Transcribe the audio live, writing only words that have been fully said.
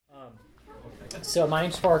So my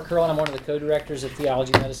name's Farr Curl, and I'm one of the co-directors of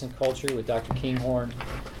Theology, Medicine, Culture with Dr. Kinghorn.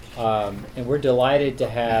 And we're delighted to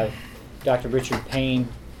have Dr. Richard Payne,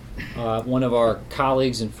 one of our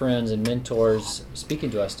colleagues and friends and mentors, speaking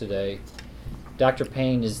to us today. Dr.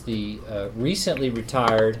 Payne is the recently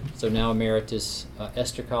retired, so now emeritus,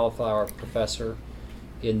 Esther Cauliflower Professor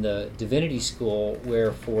in the Divinity School,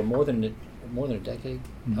 where for more than a decade,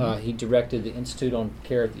 he directed the Institute on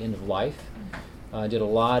Care at the End of Life. Did a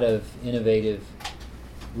lot of innovative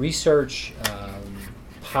research,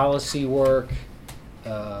 policy work,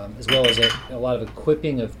 as well as a lot of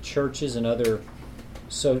equipping of churches and other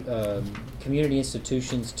community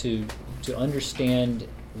institutions to understand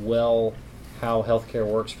well how healthcare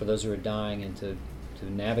works for those who are dying and to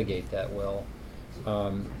navigate that well.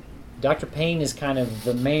 Dr. Payne is kind of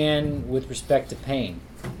the man with respect to pain,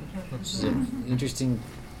 which is an interesting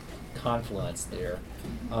confluence there.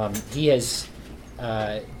 He has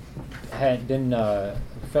had been a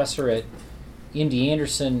professor at MD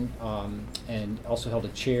Anderson and also held a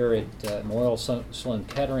chair at Memorial Sloan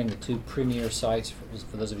Kettering, the two premier sites,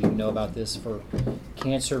 for those of you who know about this, for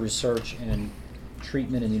cancer research and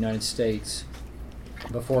treatment in the United States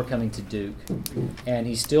before coming to Duke. And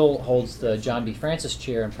he still holds the John B. Francis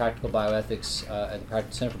Chair in Practical Bioethics at the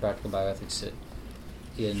Center for Practical Bioethics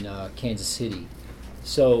in Kansas City.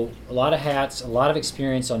 So a lot of hats, a lot of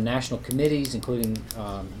experience on national committees, including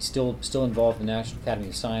he's still involved in the National Academy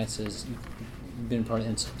of Sciences. You've been part of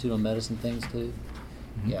Institute on Medicine things too.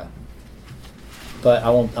 Mm-hmm. Yeah. But I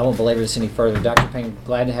won't belabor this any further. Dr. Payne,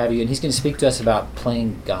 glad to have you, and he's going to speak to us about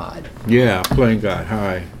playing God. Yeah, playing God.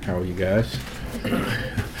 Hi, how are you guys?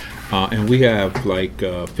 And we have like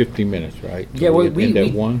 50 minutes, right? So yeah, we end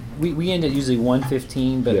at 1? We end at usually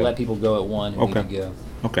 1:15, but Yeah. let people go at 1 and Okay. we can go.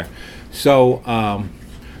 Okay. So,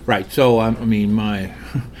 right. So, I mean, my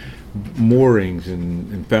moorings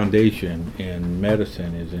and foundation in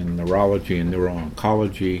medicine is in neurology and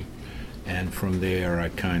neuro-oncology. And from there, I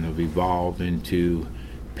kind of evolved into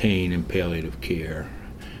pain and palliative care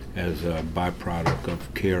as a byproduct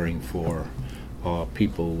of caring for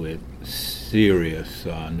people with serious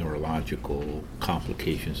neurological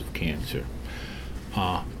complications of cancer.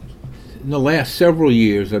 In the last several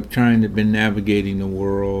years, I've been navigating the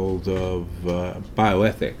world of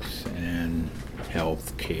bioethics and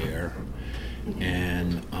health care.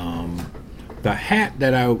 And the hat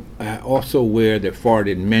that I also wear that Farr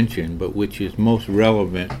didn't mention, but which is most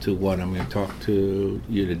relevant to what I'm going to talk to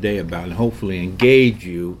you today about and hopefully engage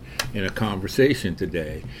you in a conversation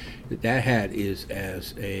today, that hat is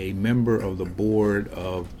as a member of the board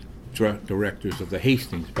of directors of the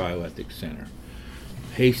Hastings Bioethics Center.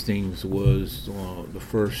 Hastings was the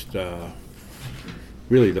first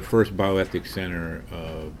bioethics center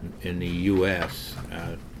in the U.S.,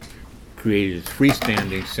 created its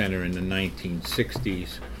freestanding center in the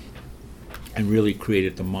 1960s and really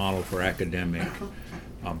created the model for academic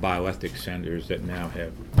bioethics centers that now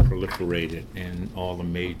have proliferated in all the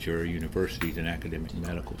major universities and academic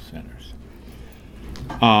medical centers.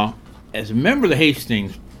 As a member of the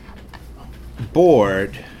Hastings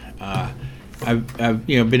board, I've had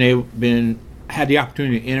the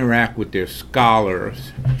opportunity to interact with their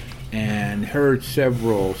scholars and heard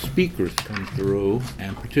several speakers come through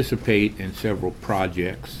and participate in several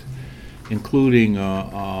projects, including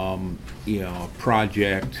a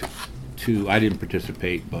project I didn't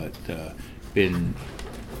participate, but been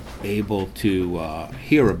able to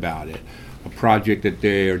hear about it. A project that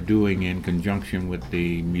they are doing in conjunction with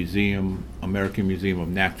the American Museum of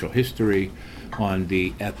Natural History on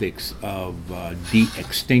the ethics of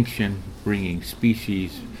de-extinction, bringing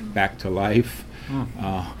species back to life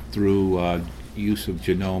through use of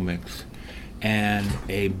genomics, and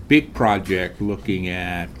a big project looking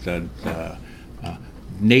at the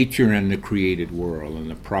nature and the created world and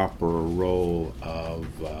the proper role of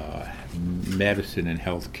medicine and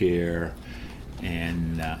healthcare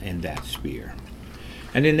and in that sphere.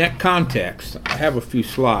 And in that context, I have a few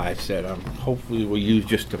slides that hopefully will use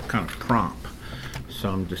just to kind of prompt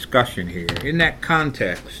some discussion here. In that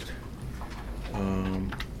context,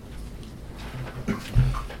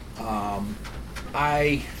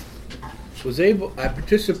 I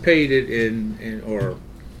participated in or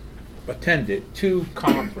attended 2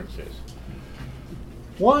 conferences.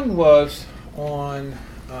 One was on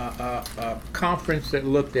a conference that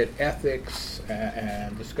looked at ethics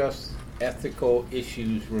and discussed ethical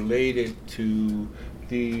issues related to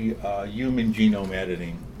the human genome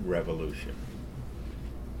editing revolution.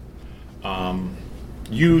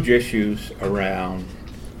 Huge issues around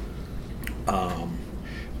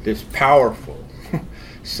this powerful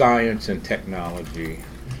science and technology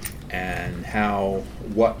and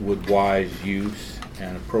what would wise use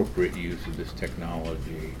and appropriate use of this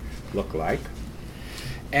technology look like.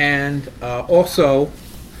 And also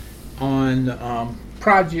on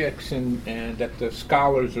projects and that the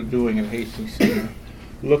scholars are doing at Hastings Center,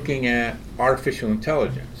 looking at artificial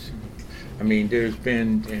intelligence. I mean, there's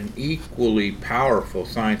been an equally powerful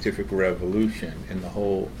scientific revolution in the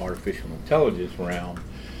whole artificial intelligence realm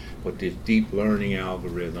with these deep learning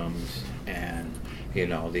algorithms and,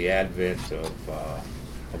 the advent of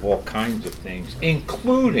all kinds of things,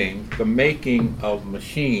 including the making of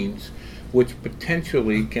machines which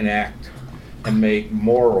potentially can act and make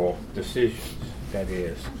moral decisions. That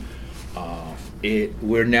is,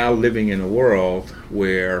 we're now living in a world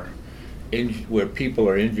where people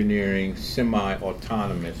are engineering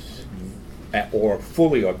semi-autonomous or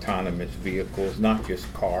fully autonomous vehicles, not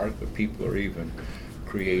just cars, but people are even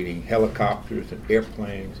creating helicopters and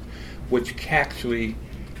airplanes, which actually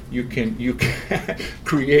you can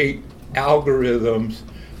create algorithms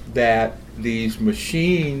that these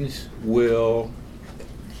machines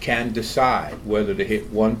can decide whether to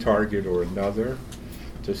hit one target or another,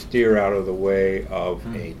 to steer out of the way of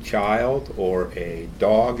a child or a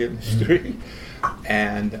dog in the street,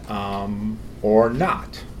 and or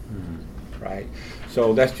not, right?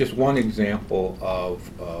 So that's just one example of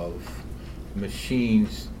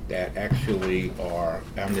machines that actually are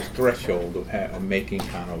on this threshold of making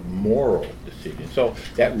kind of moral decisions. So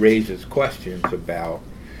that raises questions about,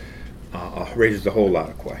 raises a whole lot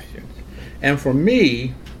of questions. And for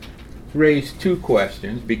me, raised two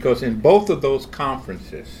questions, because in both of those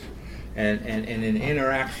conferences and in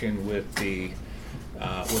interaction with the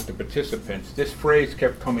participants, this phrase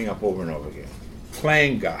kept coming up over and over again: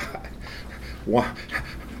 playing God.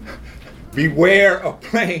 Beware of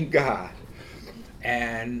playing God.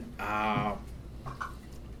 And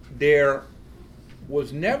there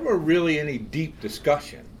was never really any deep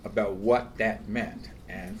discussion about what that meant.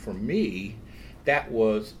 And for me, that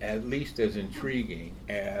was at least as intriguing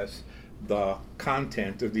as the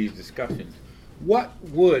content of these discussions. What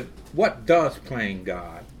does playing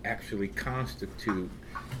God actually constitute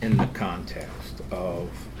in the context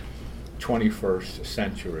of 21st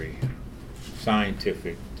century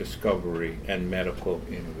scientific discovery and medical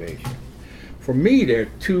innovation? For me, there are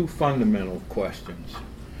two fundamental questions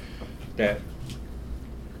that,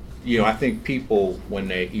 I think people, when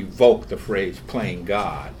they evoke the phrase "playing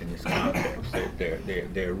God" in this context,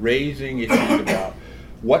 they're raising issues about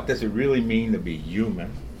what does it really mean to be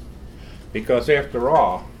human? Because after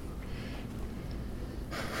all,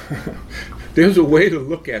 there's a way to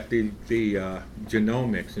look at the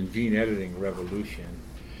genomics and gene editing revolution,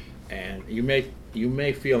 and you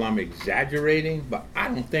may feel I'm exaggerating, but I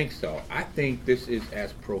don't think so. I think this is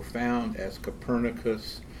as profound as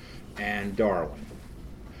Copernicus and Darwin.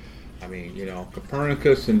 I mean,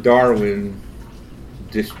 Copernicus and Darwin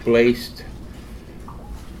displaced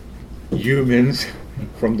humans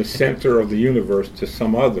from the center of the universe to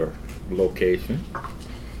some other location.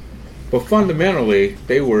 But fundamentally,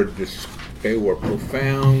 they were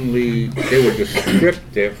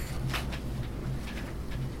descriptive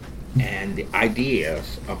and the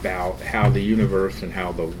ideas about how the universe and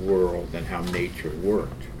how the world and how nature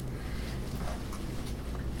worked.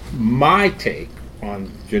 My take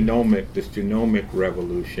on this genomic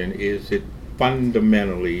revolution is it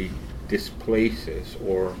fundamentally displaces,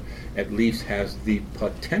 or at least has the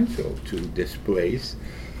potential to displace,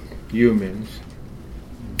 humans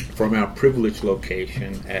from our privileged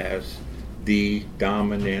location as the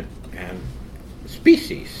dominant and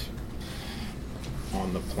species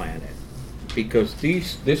on the planet. Because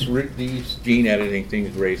these gene editing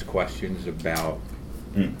things raise questions about,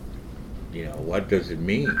 what does it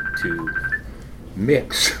mean to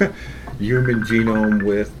mix human genome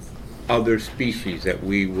with other species that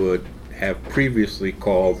we would have previously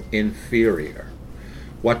called inferior?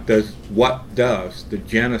 What does the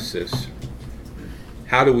Genesis,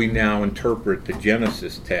 how do we now interpret the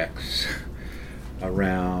Genesis text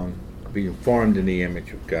around being formed in the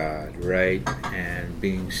image of God, right? And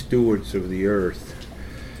being stewards of the earth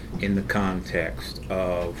in the context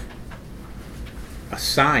of a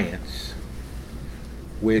science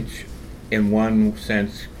which in one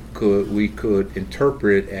sense we could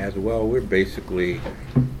interpret as, well, we're basically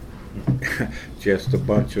just a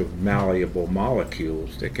bunch of malleable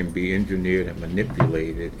molecules that can be engineered and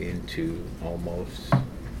manipulated into almost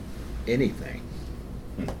anything.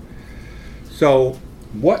 So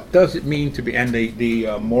what does it mean to be, and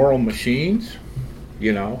the moral machines,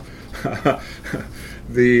 that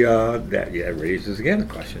raises again the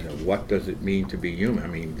question of what does it mean to be human? I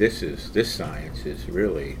mean, this science is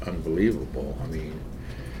really unbelievable. I mean,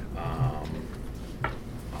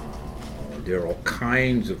 There are all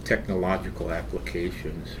kinds of technological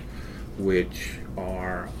applications which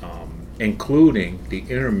are including the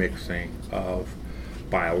intermixing of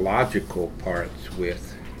biological parts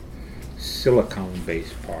with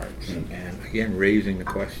silicone-based parts, and again raising the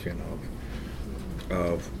question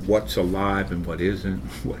of what's alive and what isn't,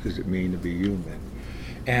 what does it mean to be human,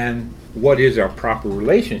 and what is our proper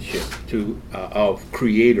relationship to of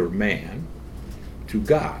creator man to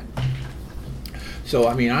God. So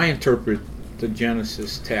I mean, I interpret the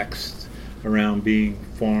Genesis text around being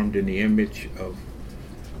formed in the image of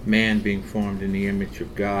man, being formed in the image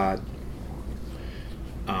of God,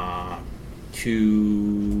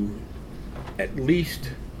 to at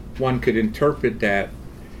least one could interpret that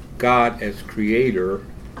God as creator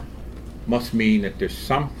must mean that there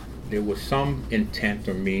was some intent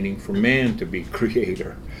or meaning for man to be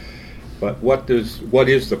creator. But what is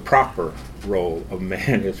the proper role of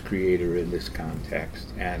man as creator in this context,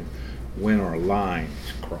 and when are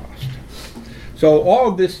lines crossed? So all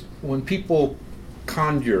of this, when people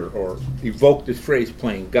conjure or evoke this phrase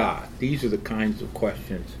playing God, these are the kinds of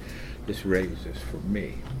questions this raises for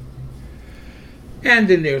me. And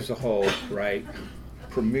then there's the whole, right,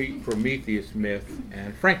 Prometheus myth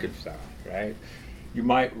and Frankenstein, right? You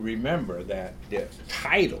might remember that the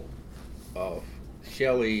title of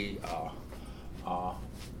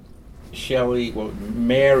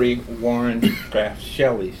Mary Wollstonecraft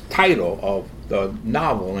Shelley's title of the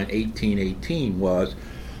novel in 1818 was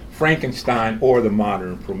Frankenstein or the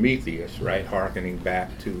Modern Prometheus, right? Harkening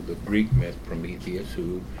back to the Greek myth Prometheus,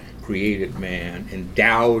 who created man,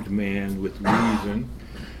 endowed man with reason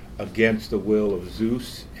against the will of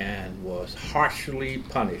Zeus, and was harshly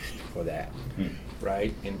punished for that,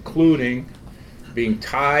 right? Including being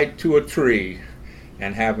tied to a tree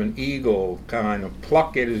and have an eagle kind of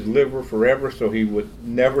pluck at his liver forever so he would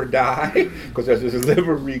never die, because as his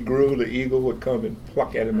liver regrew, the eagle would come and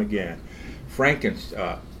pluck at him again.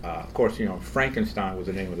 Of course, Frankenstein was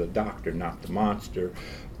the name of the doctor, not the monster,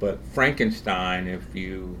 but Frankenstein, if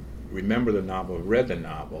you remember the novel, read the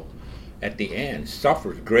novel, at the end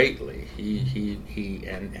suffers greatly. He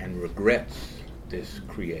regrets this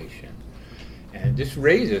creation, and this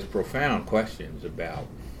raises profound questions about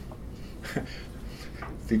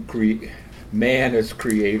man as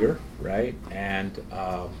creator, right? And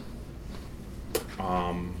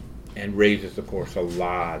raises, of course, a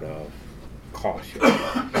lot of caution.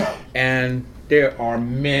 And there are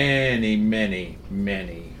many,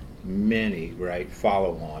 right,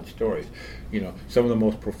 follow-on stories. Some of the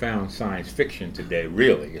most profound science fiction today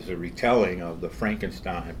really is a retelling of the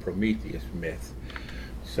Frankenstein Prometheus myth.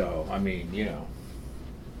 So, I mean,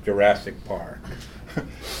 Jurassic Park,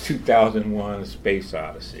 2001: Space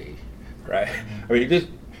Odyssey, right? I mean,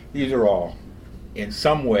 these are all in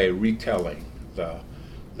some way retelling the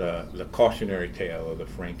cautionary tale of the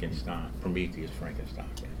Prometheus Frankenstein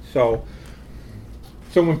myth. So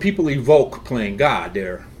when people evoke playing God,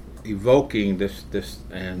 they're evoking this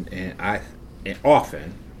and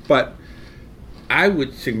often, but I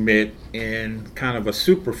would submit in kind of a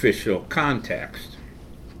superficial context,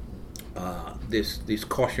 this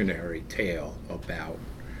cautionary tale about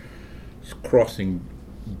crossing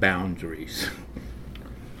boundaries.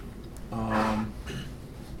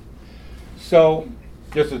 So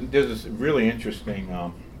there's this really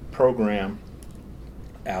interesting program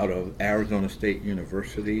out of Arizona State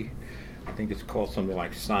University. I think it's called something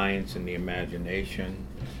like Science and the Imagination.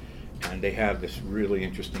 And they have this really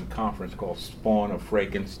interesting conference called Spawn of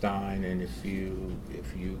Frankenstein. And if you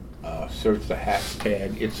search the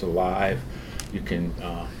hashtag It's Alive, you can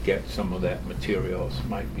get some of that material. It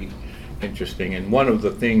might be interesting. And one of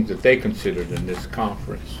the things that they considered in this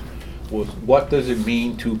conference was, what does it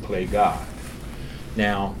mean to play God?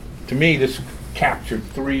 Now, to me, this captured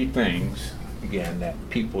three things, again, that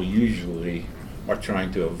people usually are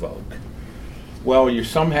trying to evoke. Well, you're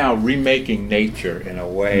somehow remaking nature in a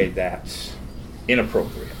way that's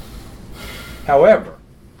inappropriate. However,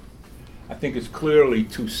 I think it's clearly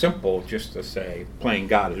too simple just to say playing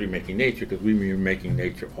God is remaking nature, because we remaking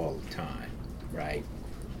nature all the time, right?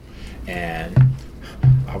 And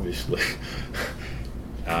obviously,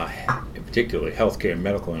 particularly healthcare and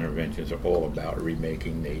medical interventions are all about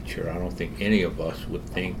remaking nature. I don't think any of us would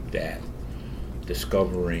think that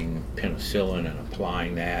discovering penicillin and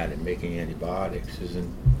applying that and making antibiotics isn't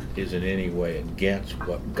in any way against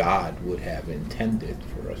what God would have intended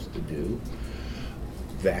for us to do.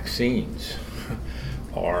 Vaccines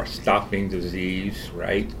are stopping disease,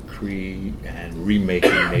 right? And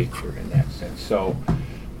remaking nature in that sense. So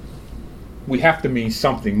we have to mean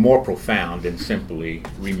something more profound than simply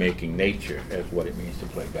remaking nature as what it means to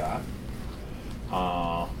play God.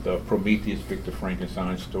 The Prometheus, Victor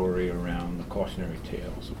Frankenstein story around the cautionary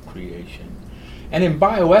tales of creation. And in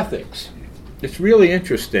bioethics, it's really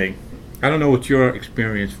interesting. I don't know what your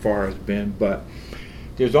experience far has been, but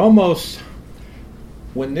there's almost,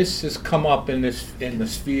 when this has come up in the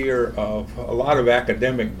sphere of a lot of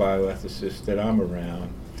academic bioethicists that I'm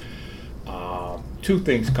around, two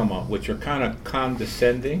things come up which are kind of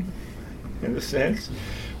condescending in a sense.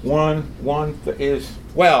 One is,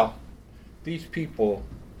 well, these people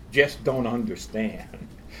just don't understand.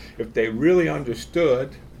 If they really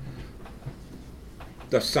understood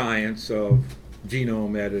the science of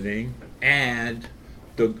genome editing and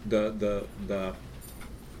the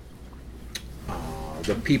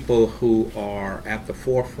people who are at the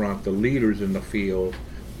forefront, the leaders in the field,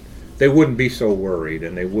 they wouldn't be so worried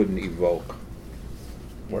and they wouldn't evoke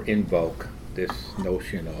or invoke this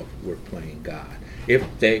notion of we're playing God if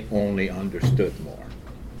they only understood more.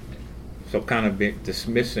 So kind of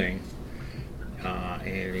dismissing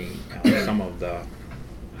some of the,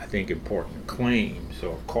 I think, important claims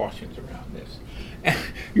or cautions around this. And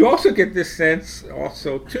you also get this sense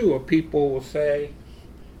also too of people will say,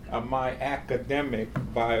 my academic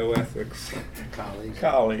bioethics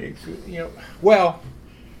colleagues, well,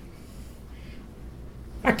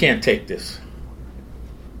 I can't take this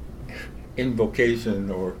invocation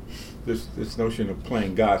or this notion of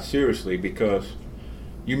playing God seriously, because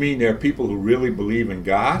you mean there are people who really believe in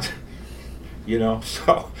God?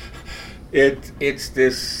 So it's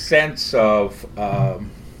this sense of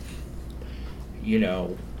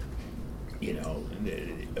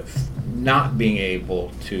not being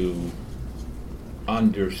able to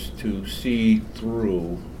see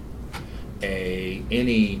through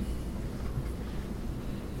any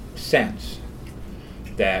sense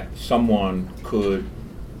that someone could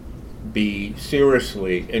be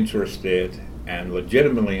seriously interested and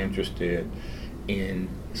legitimately interested in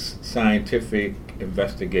scientific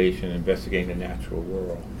investigating the natural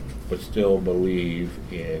world, but still believe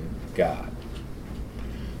in God.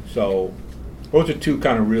 So those are two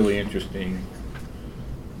kind of really interesting,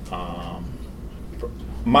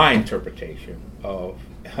 my interpretation of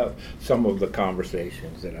some of the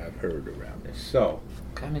conversations that I've heard around this. So,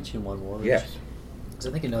 can I mention one more? Yes. Because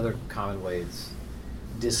I think another common way it's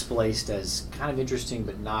displaced as kind of interesting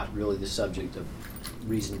but not really the subject of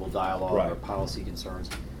reasonable dialogue right. or policy concerns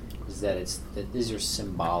is that these are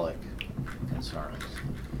symbolic concerns.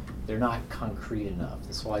 They're not concrete enough.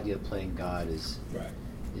 This whole idea of playing God is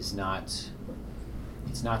not.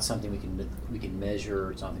 It's not something we can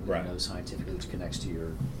measure. It's not something we right. know scientifically, which connects to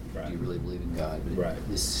your right. do you really believe in God? But right.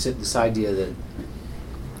 This idea that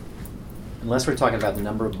unless we're talking about the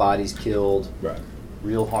number of bodies killed, right.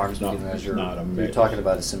 real harms we can measure, we're talking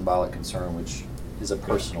about a symbolic concern, which is a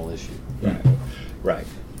personal issue. Right.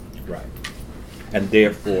 And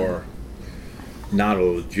therefore, not a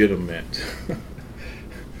legitimate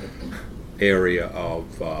area of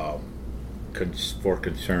for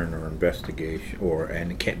concern or investigation,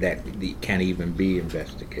 that can't even be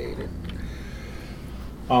investigated.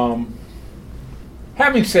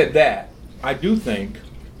 Having said that, I do think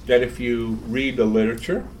that if you read the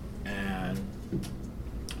literature and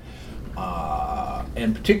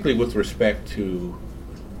particularly with respect to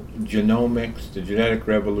genomics, the genetic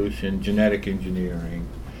revolution, genetic engineering,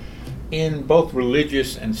 in both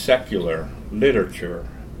religious and secular literature,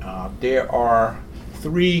 there are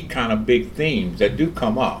three kind of big themes that do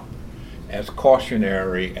come up as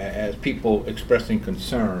cautionary, as people expressing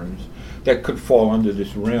concerns that could fall under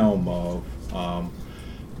this realm of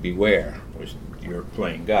beware, which you're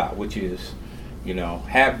playing God, which is,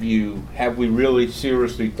 have we really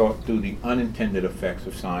seriously thought through the unintended effects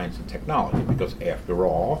of science and technology? Because after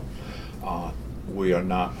all, we are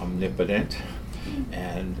not omnipotent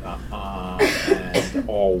and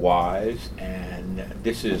all wise, and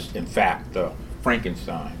this is in fact the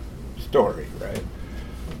Frankenstein story, right?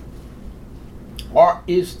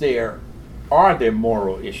 Are there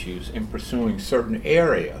moral issues in pursuing certain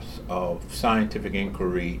areas of scientific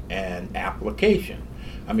inquiry and application?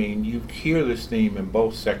 I mean, you hear this theme in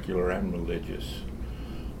both secular and religious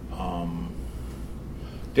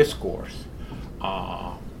discourse,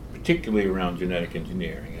 particularly around genetic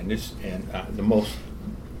engineering. And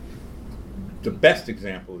the best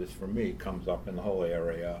example of this for me comes up in the whole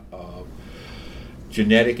area of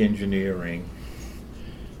genetic engineering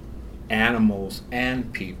animals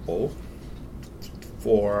and people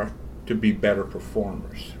to be better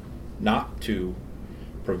performers, not to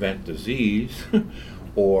prevent disease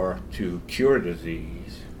or to cure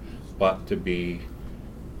disease, but to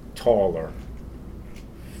taller,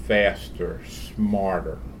 faster,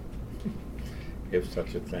 smarter, if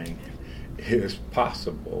such a thing is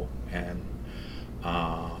possible, and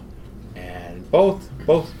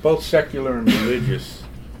both secular and religious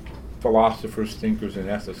philosophers, thinkers, and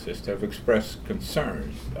ethicists have expressed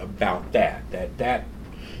concerns about that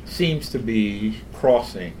seems to be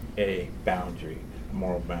crossing a boundary, a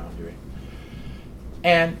moral boundary.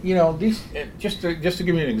 And these just to give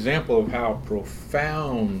you an example of how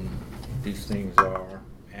profound these things are,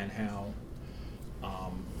 and how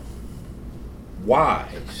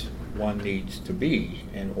wise one needs to be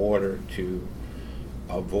in order to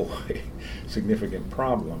avoid significant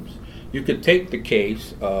problems. You could take the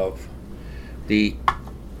case of the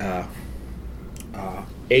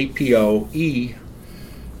APOE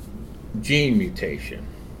gene mutation.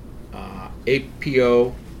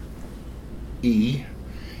 APOE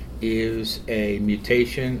is a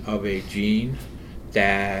mutation of a gene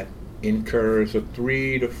that incurs a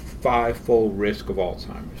 3 to 5-fold risk of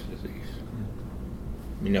Alzheimer's disease.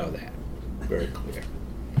 We know that very clear.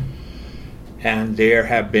 And there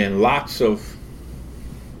have been lots of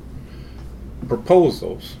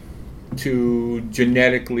proposals to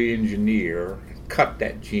genetically engineer, cut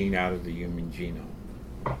that gene out of the human genome.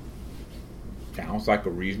 Sounds like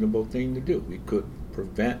a reasonable thing to do. We could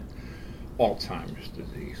prevent Alzheimer's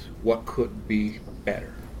disease. What could be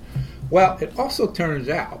better? Well, it also turns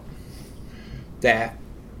out that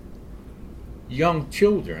young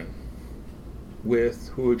children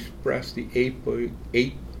who express the APOE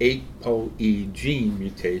gene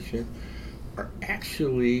mutation are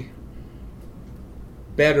actually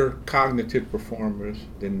better cognitive performers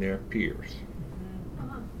than their peers.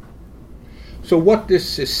 So what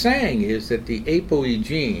this is saying is that the APOE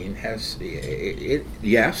gene has,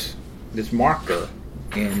 yes, this marker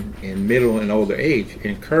in middle and older age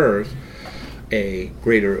incurs a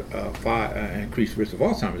greater increased risk of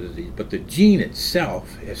Alzheimer's disease, but the gene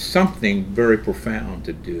itself has something very profound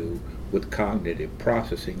to do with cognitive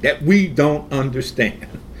processing that we don't understand,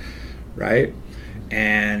 right?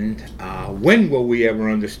 And when will we ever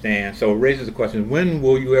understand? So it raises the question, when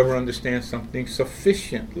will you ever understand something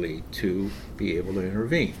sufficiently to be able to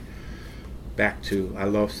intervene? Back to, I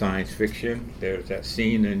love science fiction. There's that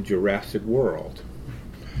scene in Jurassic World,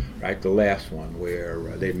 right? The last one where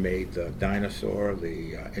they made the dinosaur,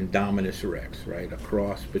 the Indominus Rex, right? A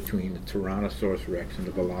cross between the Tyrannosaurus Rex and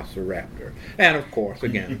the Velociraptor. And of course,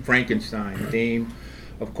 again, Frankenstein theme.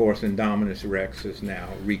 Of course, Indominus Rex is now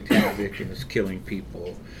wreaked havoc and is killing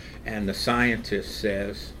people. And the scientist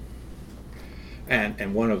says,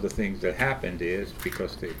 and one of the things that happened is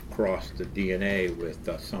because they've crossed the DNA with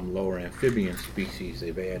some lower amphibian species,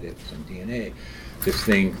 they've added some DNA.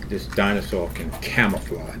 This dinosaur can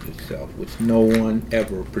camouflage itself, which no one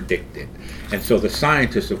ever predicted. And so the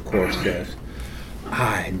scientist, of course, says,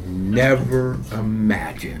 I never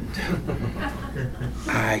imagined.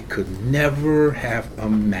 I could never have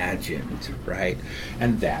imagined, right?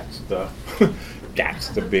 And that's the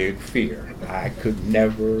big fear. I could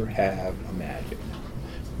never have imagined.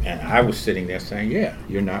 And I was sitting there saying, yeah,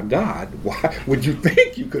 you're not God. Why would you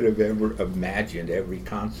think you could have ever imagined every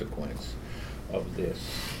consequence of this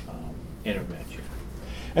intervention?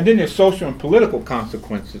 And then there's social and political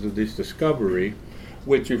consequences of this discovery,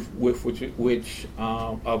 which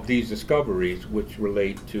of these discoveries, which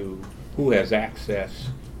relate to who has access,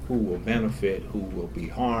 who will benefit, who will be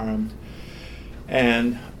harmed.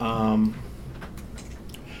 And I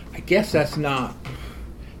guess that's not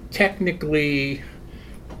technically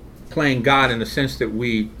playing God in the sense that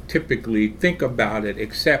we typically think about it,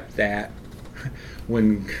 except that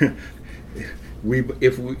when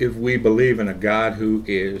if we believe in a God who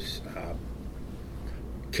is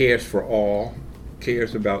cares for all,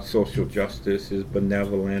 cares about social justice, is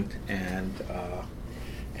benevolent and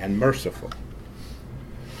merciful.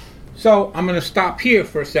 So I'm going to stop here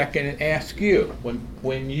for a second and ask you: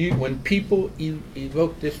 when people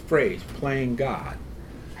evoke this phrase, "playing God,"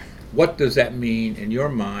 what does that mean in your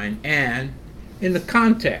mind, and in the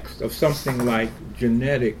context of something like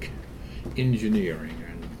genetic engineering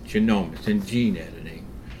and genomics and gene editing?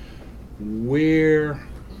 Where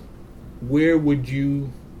would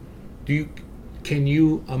can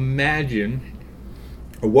you imagine,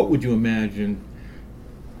 or what would you imagine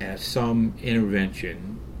as some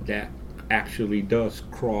intervention that actually does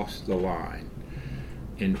cross the line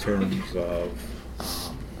in terms of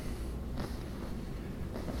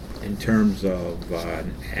an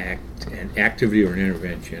activity or an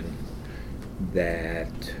intervention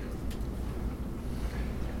that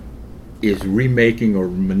is remaking or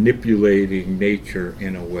manipulating nature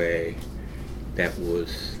in a way that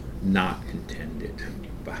was not intended?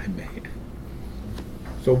 by man.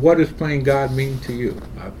 So what does playing God mean to you?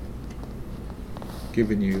 I've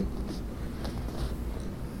given you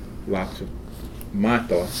lots of my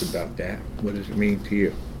thoughts about that. What does it mean to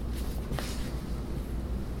you?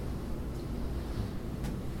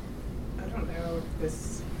 I don't know if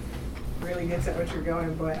this really gets at what you're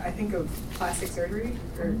going, but I think of plastic surgery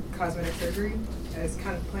or cosmetic surgery as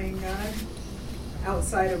kind of playing God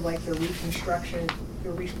outside of like the reconstructive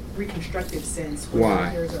sense.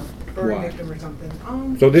 Why? There's a burn Why? victim or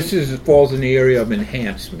something. So this falls in the area of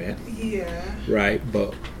enhancement, Yeah. right?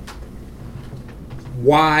 But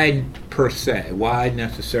why per se? Why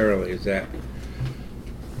necessarily is that?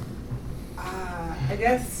 I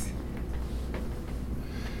guess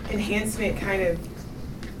enhancement kind of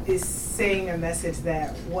is saying a message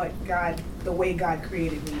that the way God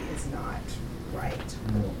created me is not right,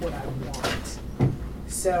 or what I want.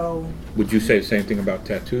 So, Would you say the same thing about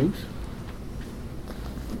tattoos?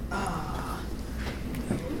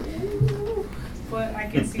 but I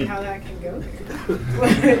can see how that can go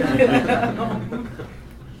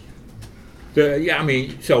there. Yeah, I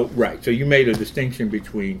mean, so right. So you made a distinction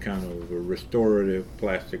between kind of a restorative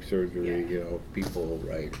plastic surgery. Yeah. You know, people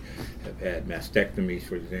right have had mastectomies,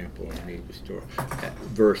 for example, and need restore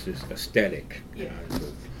versus aesthetic Yeah. kinds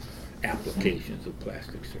of applications of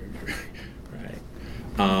plastic surgery, right?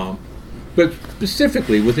 But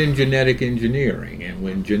specifically within genetic engineering and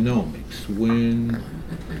when genomics,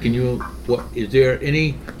 is there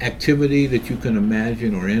any activity that you can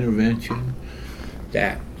imagine or intervention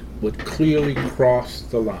that would clearly cross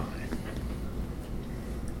the line?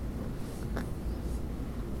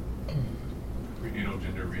 Prenatal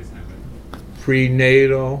gender reassignment.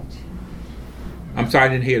 Prenatal. I'm sorry, I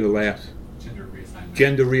didn't hear the last. Gender reassignment.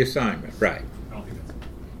 Gender reassignment, right? I don't think that's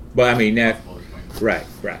But I mean that. possible to explain.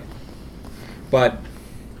 Right. But,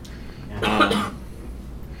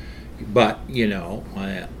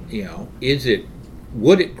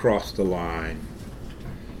 would it cross the line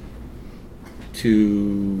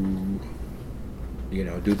to,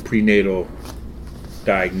 do prenatal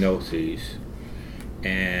diagnoses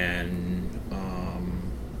and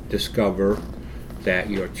discover that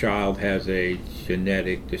your child has a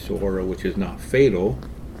genetic disorder which is not fatal,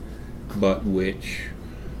 but which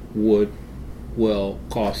will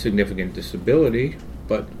cause significant disability,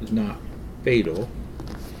 but is not fatal?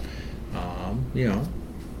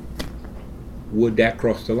 Would that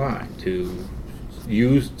cross the line to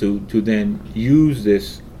then use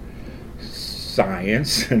this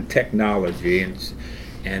science and technology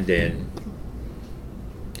and then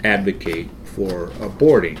advocate for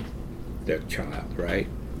aborting their child, right?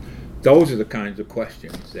 Those are the kinds of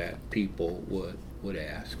questions that people would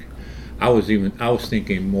ask. I was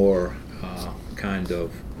thinking more kind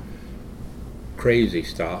of crazy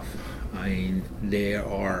stuff. I mean, there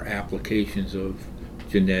are applications of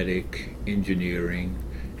genetic engineering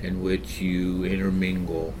in which you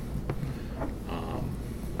intermingle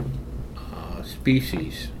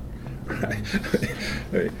species, right?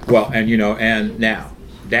 Well, and now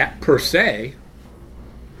that per se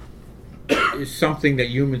is something that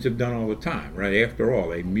humans have done all the time, right? After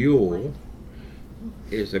all, a mule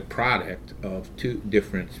is a product of two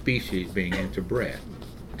different species being interbred.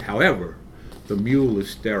 However, the mule is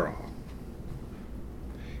sterile.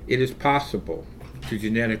 It is possible to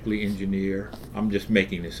genetically engineer, I'm just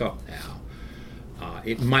making this up now,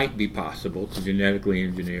 it might be possible to genetically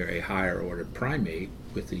engineer a higher order primate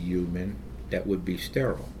with a human that would be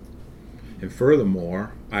sterile. And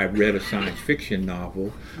furthermore, I read a science fiction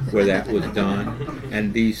novel where that was done,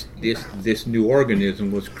 and this new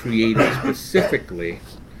organism was created specifically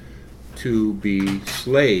to be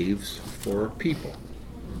slaves for people.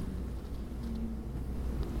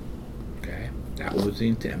 Okay, that was the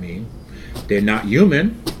intent. I mean, they're not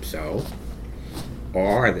human, so, or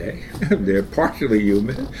are they? They're partially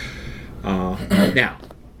human. Now,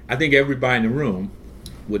 I think everybody in the room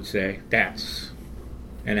would say that's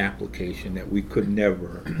an application that we could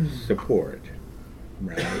never support,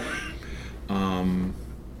 right? And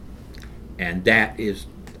that is,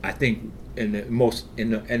 I think, in the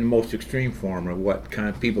most extreme form of what kind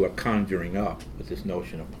of people are conjuring up with this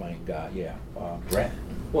notion of playing God. Yeah, Brett.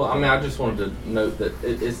 Well, I mean, I just wanted to note that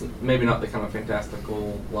it's maybe not the kind of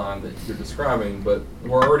fantastical line that you're describing, but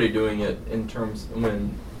we're already doing it in terms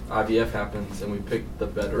when IVF happens and we pick the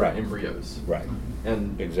better Right. embryos. Right.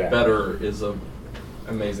 And Exactly. better is a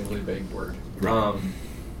amazingly vague word. Right.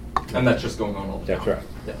 And that's just going on all the That's time. right.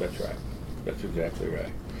 Yeah. That's right. That's exactly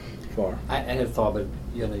right. Far. I had a thought, but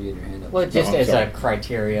you had your hand up. Well, just I'm as sorry. a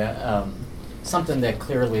criteria, something that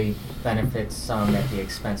clearly benefits some at the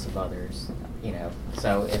expense of others.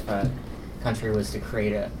 So country was to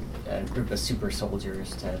create a group of super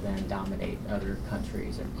soldiers to then dominate other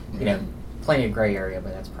countries, and plenty of gray area,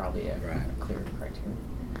 but that's probably a clear criteria.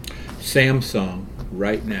 Samsung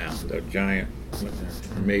right now, the giant,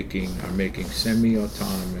 are making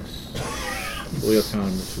semi-autonomous, fully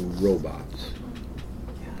autonomous robots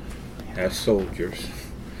as soldiers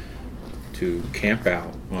to camp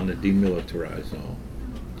out on the demilitarized zone,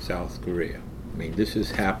 South Korea. I mean, this is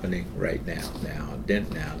happening right now.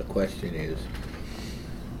 Now, the question is,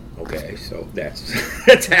 okay, so that's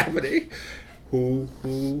that's happening.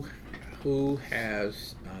 Who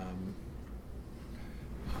has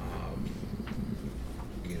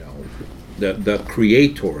you know, the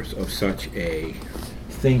creators of such a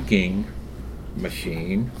thinking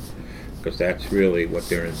machine, because that's really what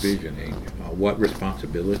they're envisioning. What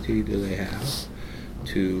responsibility do they have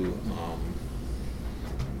to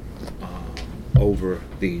over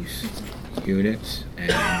these units,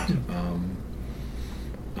 and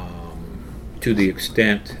to the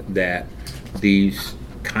extent that these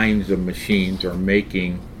kinds of machines are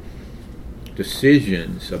making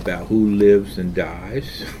decisions about who lives and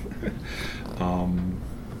dies,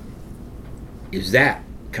 is that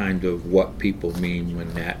kind of what people mean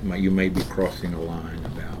when that you may be crossing a line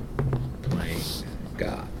about playing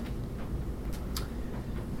God?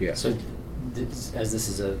 Yes. So, as this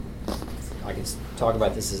is I can talk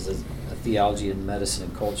about this as a theology and medicine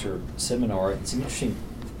and culture seminar. It's an interesting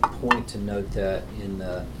point to note that in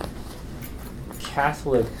the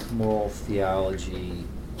Catholic moral theology,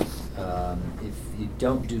 if you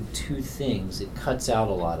don't do two things, it cuts out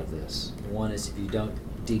a lot of this. One is if you don't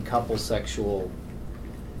decouple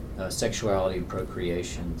sexuality and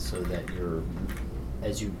procreation, so that you're,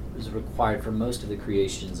 as is required for most of the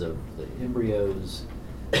creations of the embryos,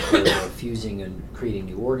 fusing and creating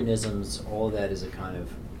new organisms, all of that is a kind of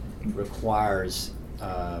requires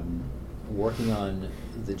working on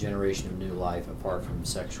the generation of new life apart from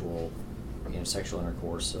sexual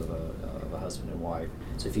intercourse of a husband and wife.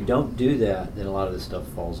 So if you don't do that, then a lot of this stuff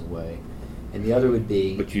falls away. And the other would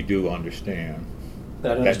be. But you do understand.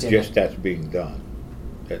 But I don't understand that's being done.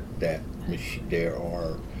 That there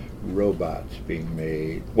are robots being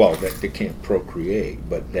made. Well, that they can't procreate,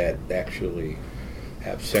 but that actually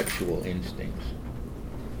have sexual instincts.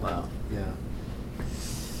 Wow. Yeah.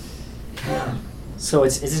 So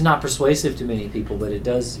it's not persuasive to many people, but it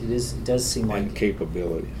does seem like. And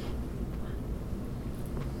capabilities.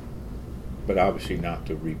 But obviously not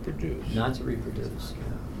to reproduce. Not to reproduce.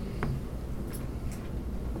 Yeah.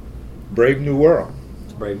 Brave New World.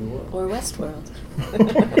 It's a brave new world. Or Westworld.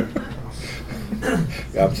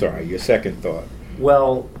 I'm sorry, your second thought.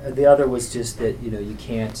 Well, the other was just that you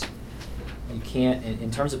can't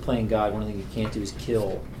in terms of playing God, one of the things you can't do is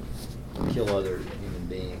kill other human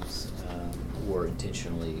beings or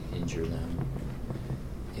intentionally injure them,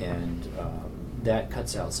 and that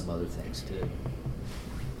cuts out some other things too.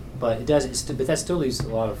 But it does. But that still leaves a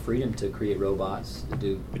lot of freedom to create robots to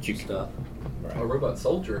do stuff. Right. A robot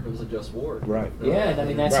soldier if it was a just war. Right. Yeah, I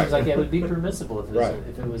mean that seems like that would be permissible if it was, Right.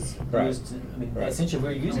 if it was Right. used. I mean, Right. essentially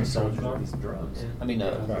we're using soldiers on these drones. I mean,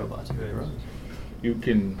 robots, drones. You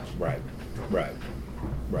can right.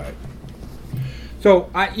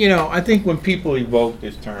 So I think when people evoke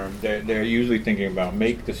this term, they're usually thinking about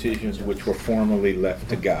make decisions which were formerly left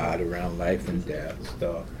to God around life and death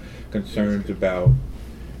stuff, concerns about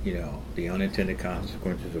the unintended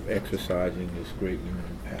consequences of exercising this great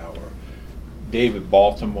human power. David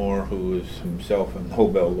Baltimore, who is himself a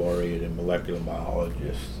Nobel laureate and molecular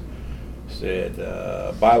biologist, said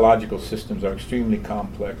biological systems are extremely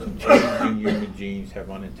complex and changing human genes have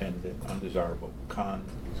unintended, undesirable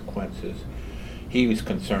consequences. He was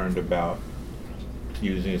concerned about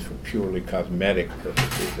using this for purely cosmetic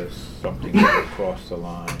purposes as something that would cross the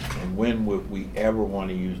line. And when would we ever want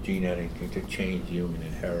to use gene editing to change human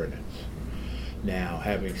inheritance? Now,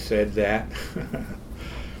 having said that,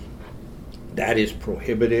 that is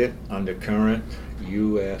prohibited under current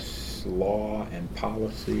U.S. law and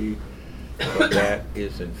policy, but that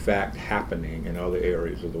is in fact happening in other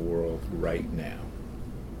areas of the world right now.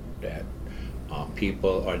 That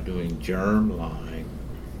people are doing germline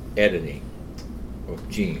editing of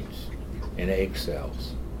genes in egg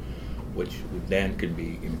cells, which then can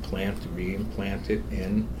be reimplanted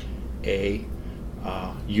in a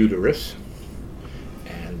uterus,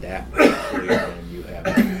 and that actually then you have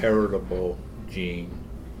a heritable gene.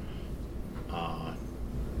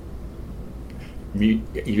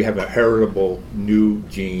 You have a heritable new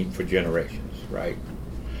gene for generations, right?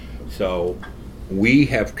 So we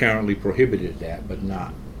have currently prohibited that, but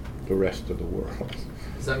not the rest of the world.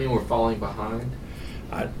 Does that mean we're falling behind?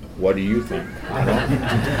 What do you think? I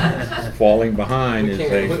don't, falling behind We is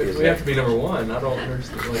can't. a. We have to be number one. I don't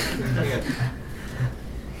understand. Like, we can't.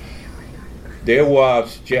 There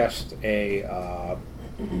was just a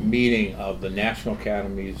meeting of the National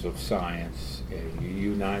Academies of Science in the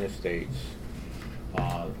United States,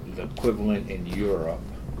 the equivalent in Europe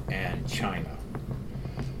and China.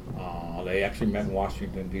 They actually met in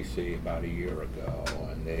Washington, D.C. about a year ago,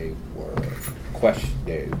 and they were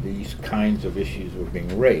these kinds of issues were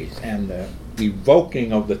being raised, and the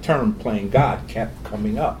evoking of the term playing God kept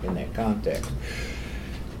coming up in that context.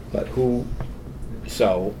 But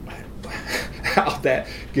how that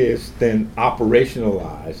gets then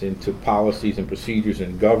operationalized into policies and procedures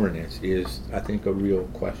and governance is, I think, a real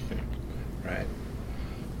question, right?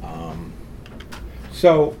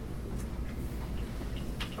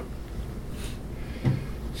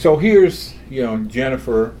 So here's,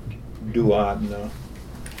 Jennifer Doudna,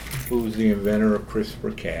 who's the inventor of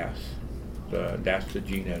CRISPR-Cas. That's the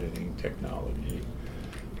gene editing technology.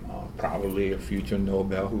 Probably a future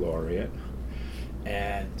Nobel laureate.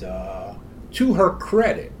 And to her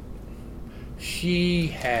credit, she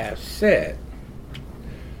has said,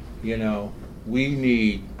 we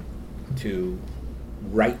need to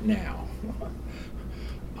right now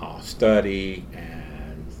study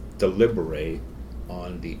and deliberate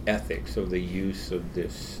on the ethics of the use of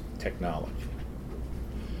this technology.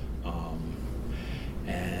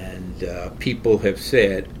 And people have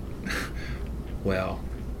said, well,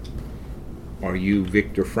 are you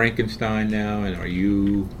Victor Frankenstein now, and are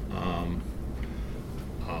you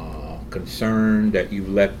concerned that you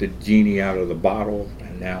let the genie out of the bottle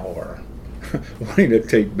and now are wanting to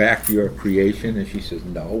take back your creation? And she says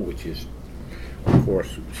no, which is, of course,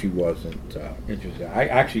 she wasn't interested. I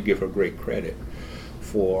actually give her great credit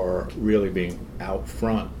for really being out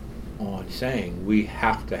front on saying we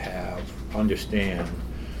have to understand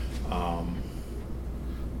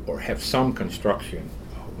or have some construction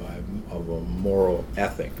of a moral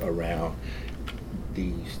ethic around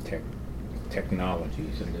these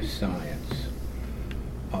technologies and this science.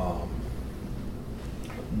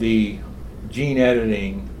 The gene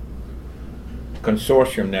editing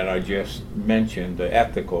consortium that I just mentioned, the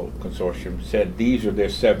ethical consortium, said these are their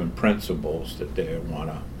 7 principles that they want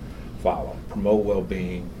to follow. Promote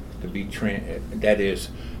well-being, that is,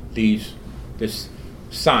 this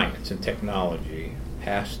science and technology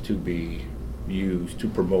has to be used to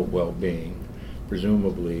promote well-being,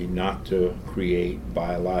 presumably not to create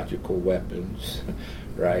biological weapons,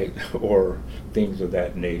 right, or things of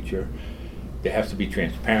that nature. There has to be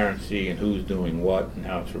transparency in who's doing what and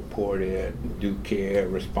how it's reported. Due care,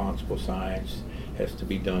 responsible science has to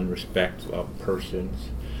be done, respect of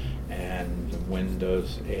persons. And when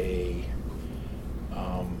does a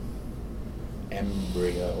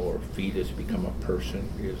embryo or fetus become a person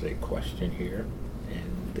is a question here.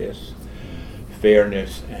 And this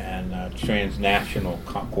fairness and transnational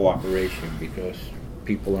cooperation, because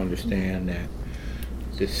people understand that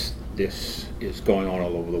this is going on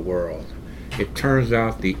all over the world. It turns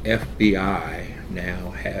out the FBI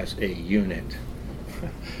now has a unit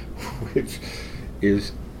which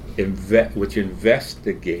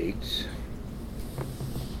investigates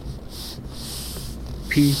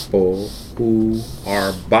people who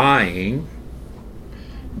are buying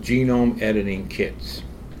genome editing kits.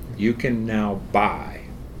 You can now buy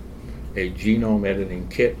a genome editing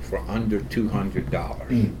kit for under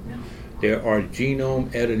 $200. There are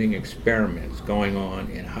genome editing experiments going on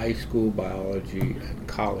in high school biology and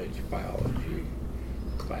college biology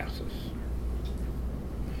classes.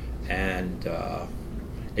 And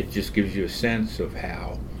it just gives you a sense of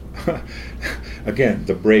how, again,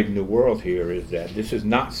 the brave new world here is that this is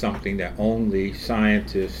not something that only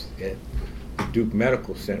scientists at the Duke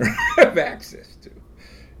Medical Center have access to.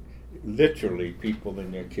 Literally, people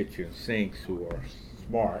in their kitchen sinks who are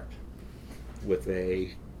smart with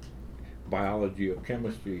a biology or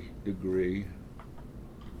chemistry degree,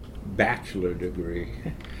 bachelor degree,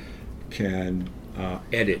 can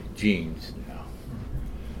edit genes now.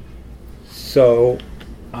 So,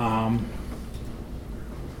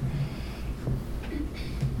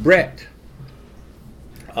 Brett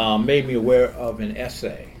made me aware of an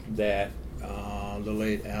essay that the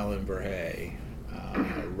late Alan Verhey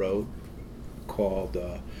wrote called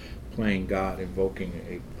Playing God, Invoking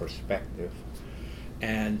a Perspective.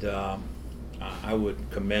 And I would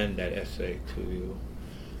commend that essay to you,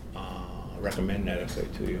 recommend that essay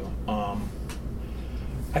to you.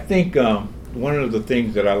 I think one of the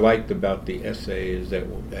things that I liked about the essay is that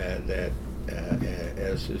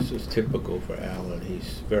as is typical for Alan,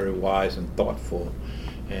 he's very wise and thoughtful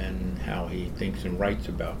in how he thinks and writes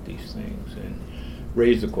about these things. And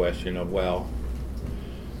raised the question of, well,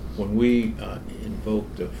 when we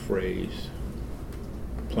invoke the phrase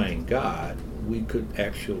playing God, we could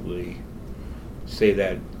actually say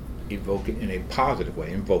that, invoke it in a positive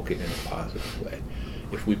way,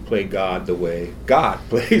 If we play God the way God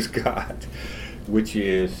plays God, which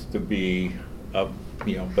is to be a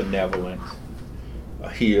benevolent, a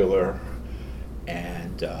healer,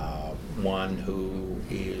 and one who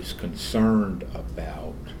is concerned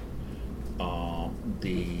about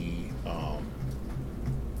the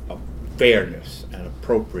fairness and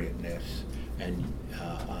appropriateness and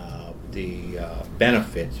the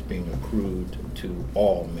benefits being accrued to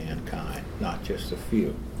all mankind, not just a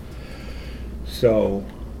few. So,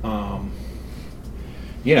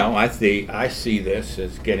 I see this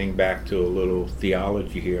as getting back to a little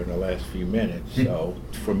theology here in the last few minutes. So,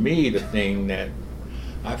 for me, the thing that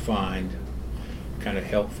I find kind of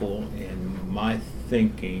helpful in my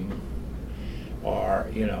thinking are,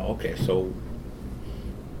 so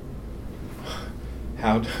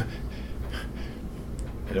how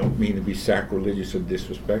I don't mean to be sacrilegious or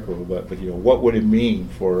disrespectful, but what would it mean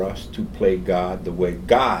for us to play God the way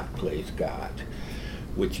God plays God,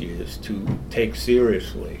 which is to take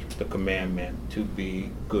seriously the commandment to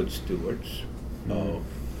be good stewards of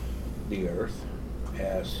the earth,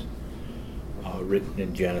 as written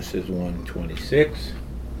in Genesis 1:26,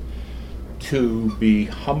 to be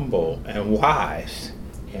humble and wise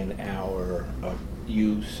in our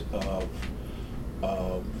use of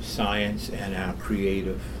science and our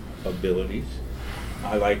creative abilities.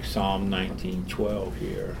 I like Psalm 19:12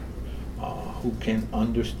 here. Who can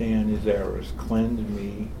understand his errors?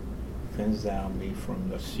 Cleanse thou me from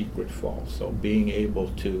the secret fault. So being able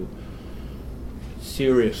to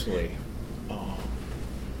seriously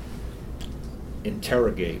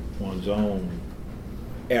interrogate one's own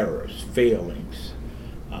errors, failings,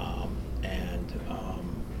 and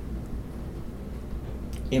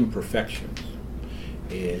imperfections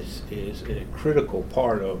is a critical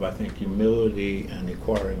part of, I think, humility and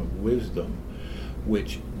acquiring of wisdom,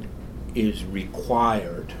 which is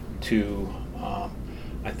required to,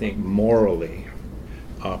 I think, morally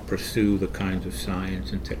pursue the kinds of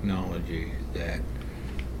science and technology that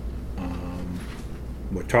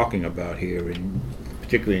we're talking about here,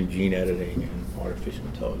 particularly in gene editing and artificial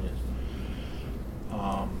intelligence.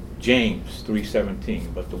 James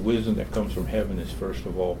 3:17, but the wisdom that comes from heaven is first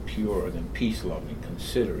of all pure, then peace-loving,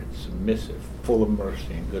 considerate, submissive, full of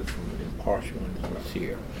mercy and good fruit, impartial and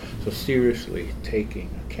sincere. So seriously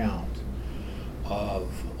taking account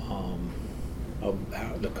of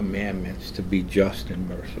the commandments to be just and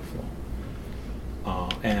merciful.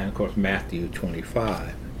 And of course Matthew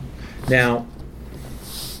 25. Now,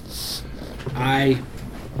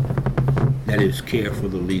 that is, care for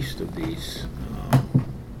the least of these.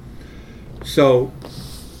 So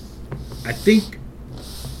I think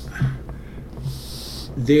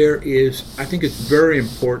it's very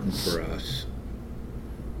important for us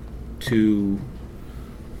to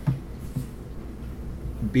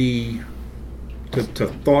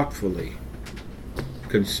thoughtfully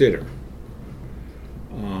consider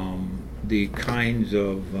the kinds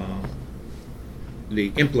of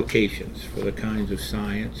the implications for the kinds of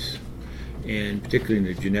science, and particularly in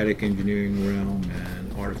the genetic engineering realm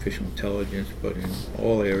and artificial intelligence, but in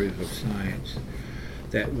all areas of science,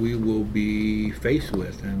 that we will be faced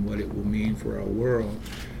with, and what it will mean for our world.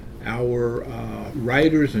 Our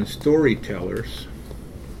writers and storytellers,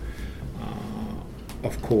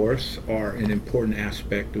 of course, are an important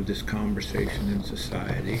aspect of this conversation in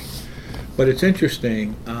society. But it's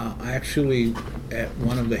interesting, I actually, at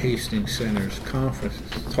one of the Hastings Center's conferences,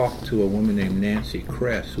 talked to a woman named Nancy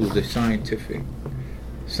Kress, who is a science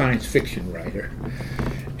fiction writer.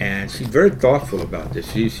 And she's very thoughtful about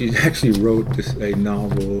this. She actually wrote a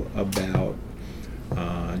novel about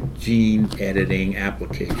gene editing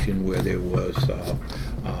application, where there was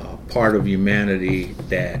part of humanity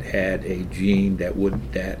that had a gene that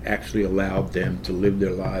actually allowed them to live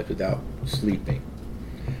their lives without sleeping.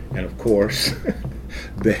 And of course,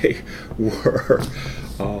 they were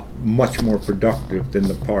much more productive than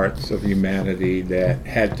the parts of humanity that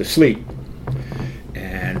had to sleep.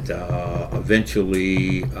 And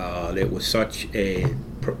eventually, there was such a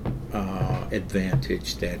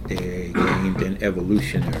advantage that they gained an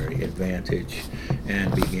evolutionary advantage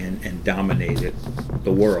and dominated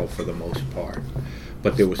the world for the most part.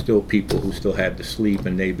 But there were still people who still had to sleep,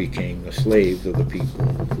 and they became the slaves of the people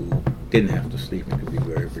who didn't have to sleep and could be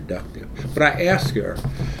very productive. But I asked her,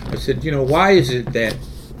 I said, why is it that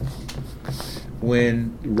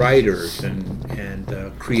when writers and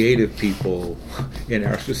creative people in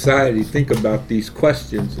our society think about these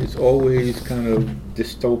questions, it's always kind of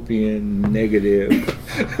dystopian, negative.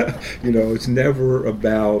 It's never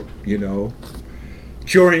about,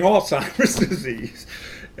 curing Alzheimer's disease.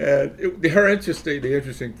 And the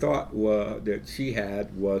interesting thought that she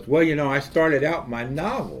had was, I started out my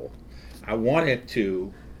novel. I wanted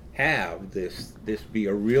to have this be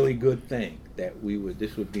a really good thing, that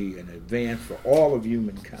this would be an advance for all of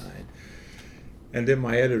humankind. And then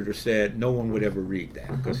my editor said no one would ever read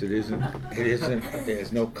that because it isn't,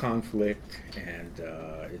 there's no conflict, and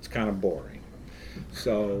it's kind of boring.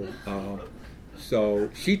 So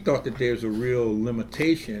she thought that there's a real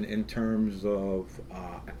limitation in terms of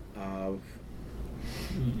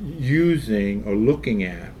using or looking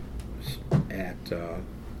at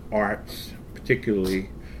arts, particularly,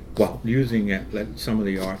 using some of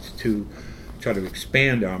the arts to try to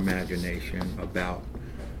expand our imagination about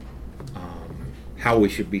how we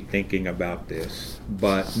should be thinking about this.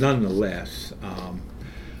 But nonetheless,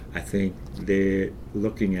 I think they're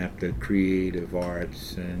looking at the creative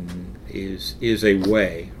arts and is a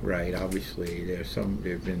way, right? Obviously, there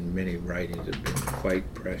have been many writings that have been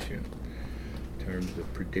quite prescient in terms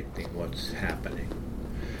of predicting what's happening.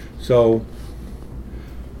 So,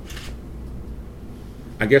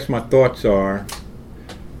 I guess my thoughts are,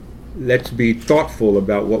 let's be thoughtful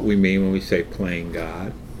about what we mean when we say playing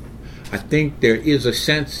God. I think there is a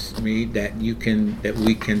sense to me that we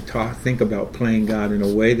can think about playing God in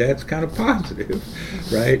a way that's kind of positive,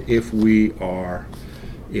 right? If we are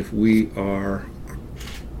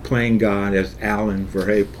playing God, as Alan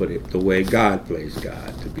Verhey put it, the way God plays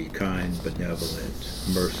God, to be kind, benevolent,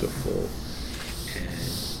 merciful,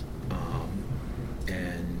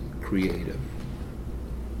 and creative.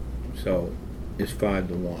 So it's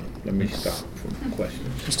 5-1. Let me stop from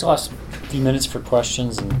questions. We still have a few minutes for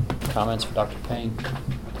questions and comments for Dr. Payne.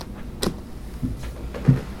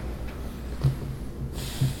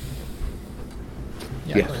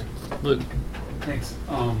 Yeah, yes. Luke. Thanks.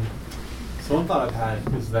 So one thought I've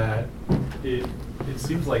had is that it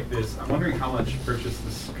seems like this. I'm wondering how much purchase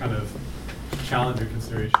this kind of challenge or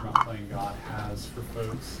consideration about playing God has for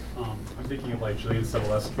folks. I'm thinking of like Julian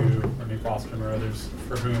Savulescu or Nick Bostrom or others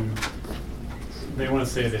for whom they want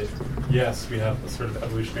to say that, yes, we have a sort of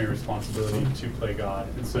evolutionary responsibility to play God.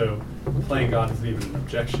 And so playing God isn't even an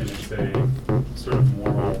objection. It's a sort of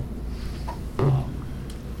moral,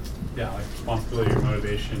 responsibility or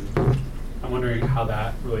motivation. I'm wondering how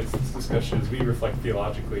that relates to this discussion as we reflect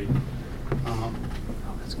theologically.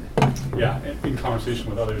 In conversation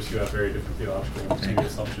with others who have very different theological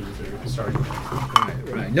assumptions or starting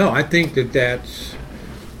points. Right. No, I think I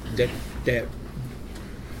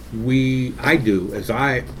do, as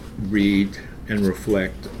I read and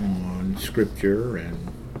reflect on Scripture,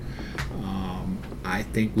 and I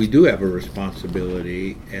think we do have a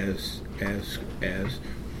responsibility as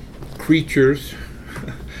creatures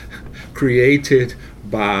created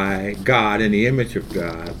by God in the image of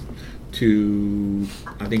God.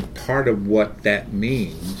 I think part of what that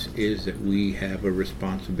means is that we have a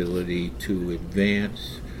responsibility to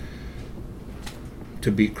advance,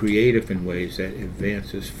 to be creative in ways that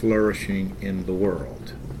advances flourishing in the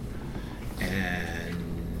world. And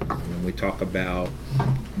when we talk about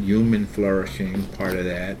human flourishing, part of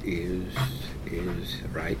that is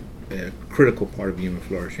right. A critical part of human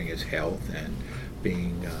flourishing is health and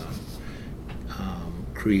being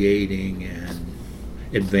creating and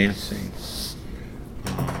advancing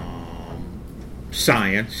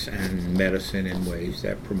science and medicine in ways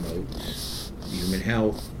that promotes human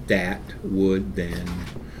health. That would then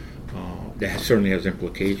that certainly has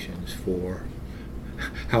implications for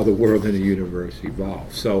how the world and the universe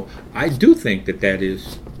evolve. So I do think that there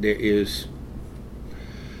is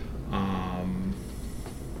a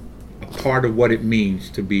part of what it means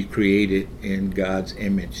to be created in God's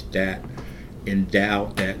image that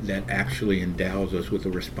actually endows us with a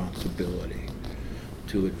responsibility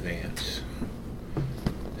to advance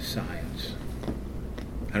science.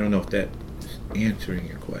 I don't know if that's answering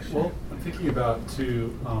your question. Well, I'm thinking about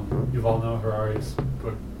too Yuval Noah Harari's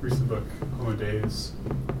recent book Homo Deus,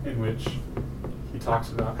 in which he talks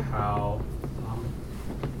about how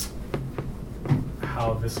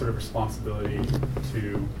this sort of responsibility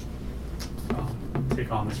to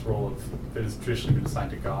take on this role that has traditionally been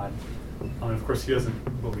assigned to God. Of course, he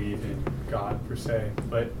doesn't believe in God per se,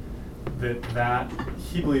 but that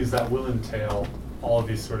he believes that will entail all of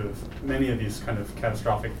these many of these kind of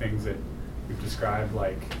catastrophic things that we've described,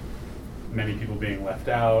 like many people being left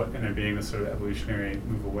out and there being this sort of evolutionary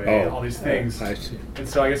move away, all these things. I see. And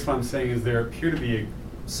so I guess what I'm saying is there appear to be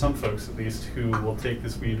some folks at least who will take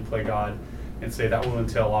this "we need to play God" and say that will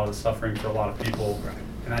entail a lot of suffering for a lot of people,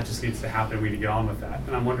 and that just needs to happen. We need to get on with that.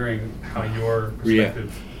 And I'm wondering how your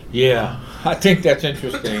perspective. Yeah, I think that's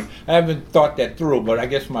interesting. I haven't thought that through, but I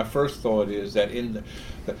guess my first thought is that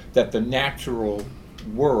that the natural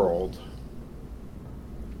world,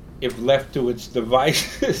 if left to its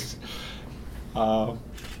devices,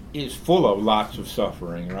 is full of lots of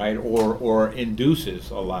suffering, right? Or induces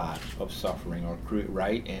a lot of suffering,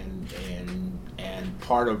 right? And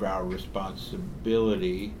part of our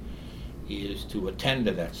responsibility is to attend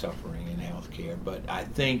to that suffering in healthcare. But I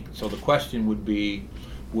think so. The question would be,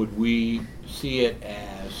 would we see it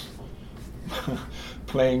as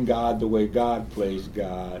playing God the way God plays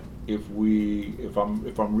God? If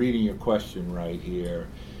I'm reading your question right here,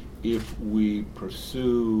 if we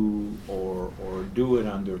pursue or do it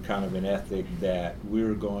under kind of an ethic that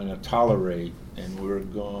we're going to tolerate and we're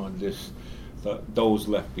going those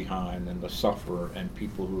left behind and the sufferer and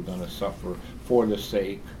people who are going to suffer for the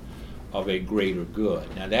sake of a greater good.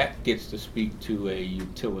 Now that gets to speak to a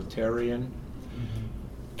utilitarian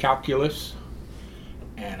calculus,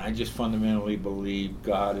 and I just fundamentally believe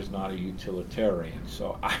God is not a utilitarian.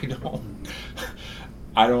 So I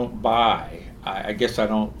don't buy. I guess I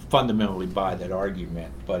don't fundamentally buy that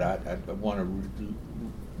argument, but I want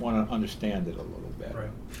to understand it a little bit.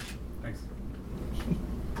 Right. Thanks.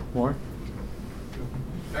 More?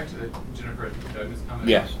 Back to the Jennifer Douglas comment.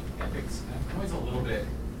 Yes. On ethics.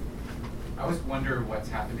 I always wonder what's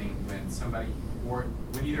happening when somebody, or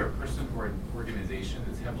when either a person or an organization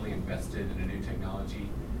that's heavily invested in a new technology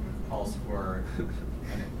calls for a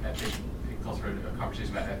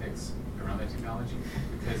conversation about ethics around that technology,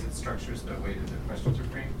 because it structures the way that the questions are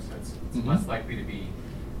framed. So it's less likely to be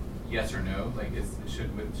yes or no, like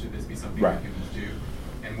should this be something that humans do,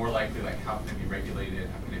 and more likely like how can it be regulated,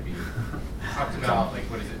 how can it be talked about, like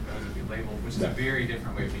what is it, how does it be labeled, which is a very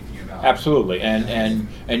different way of thinking about. Absolutely, and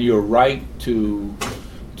you're right to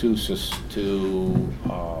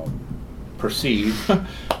perceive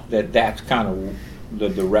that that's kind of the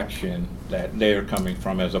direction that they're coming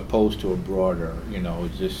from, as opposed to a broader,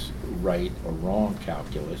 is this right or wrong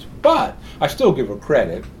calculus. But I still give her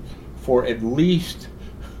credit for at least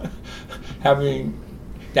having.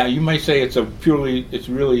 Now you might say it's really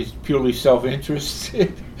purely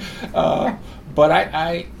self-interested, but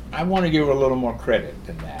I want to give her a little more credit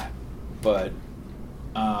than that. But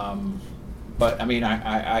I mean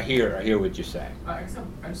I hear what you're saying. I'm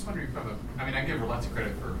just wondering I give her lots of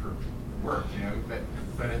credit for her work, but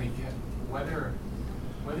I think whether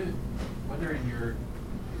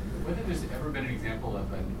there's ever been an example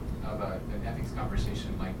of an ethics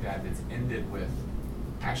conversation like that that's ended with,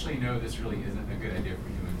 actually, no, this really isn't a good idea for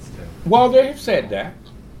humans to. Well, they have said that.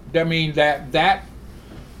 I mean that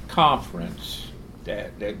conference,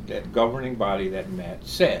 that governing body that met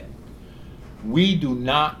said, we do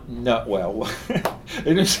not know. Well,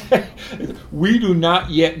 we do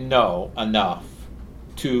not yet know enough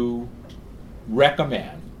to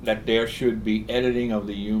recommend that there should be editing of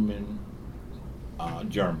the human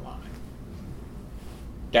germline.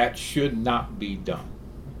 That should not be done.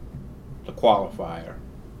 The qualifier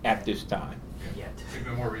at this time. Yet. There's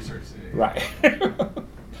been more research today. Right.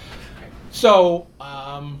 So,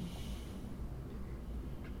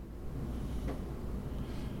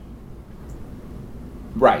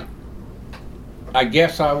 right. I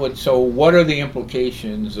guess I would, so what are the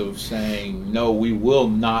implications of saying, no, we will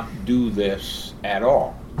not do this at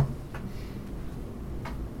all,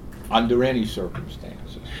 under any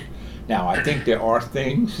circumstances? Now, I think there are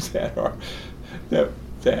things that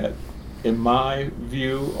in my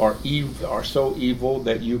view are so evil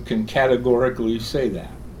that you can categorically say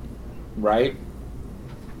that, right?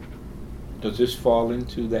 Does this fall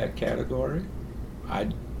into that category?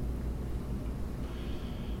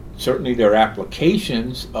 Certainly there are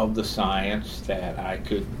applications of the science that I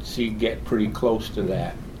could see get pretty close to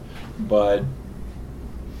that. But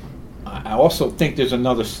I also think there's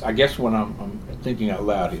another, I guess when I'm thinking out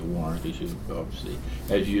loud here, Warren, because you obviously,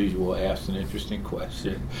 as usual, asked an interesting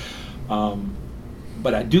question.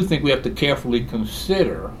 But I do think we have to carefully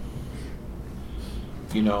consider,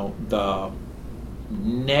 the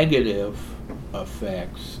negative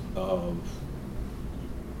effects of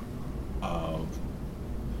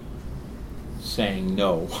saying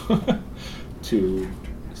no to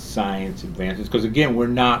science advances, because again, we're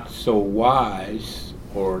not so wise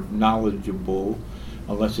or knowledgeable,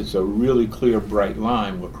 unless it's a really clear, bright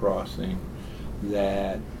line we're crossing,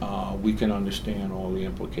 that we can understand all the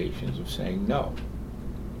implications of saying no.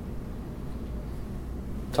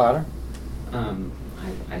 Tyler?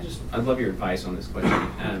 I'd love your advice on this question.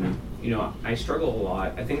 I struggle a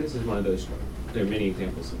lot. I think this is one of those, there are many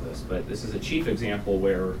examples of this, but this is a chief example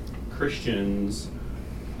where Christians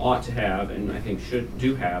ought to have, and I think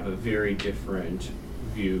do have, a very different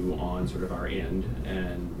view on sort of our end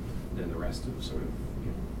and than the rest of sort of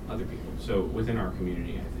other people. So within our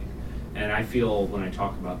community, I think. And I feel when I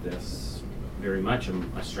talk about this, very much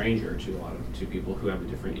I'm a stranger to people who have a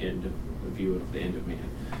different view of the end of man.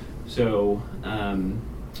 So,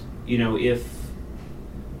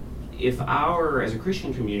 if as a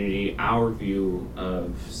Christian community, our view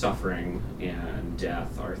of suffering and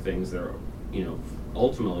death are things that are,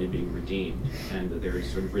 ultimately being redeemed, and that there is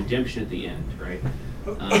sort of redemption at the end, right?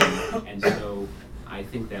 And so I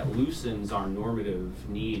think that loosens our normative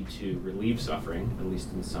need to relieve suffering, at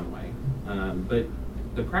least in some way. But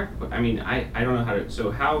the practical, I don't know how to,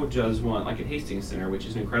 so how does one, like at Hastings Center, which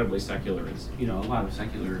is an incredibly secular, a lot of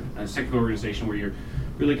secular organization where you're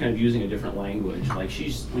really kind of using a different language. Like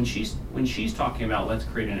when she's talking about let's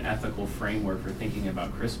create an ethical framework for thinking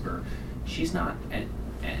about CRISPR, she's not,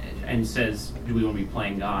 and says, do we want to be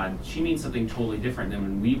playing God? She means something totally different than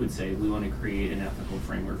when we would say we want to create an ethical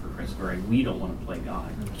framework for CRISPR and we don't want to play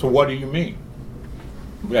God. So what do you mean?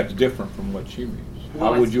 That's different from what she means.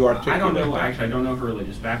 Well, how would you articulate I don't know. that? Actually, I don't know her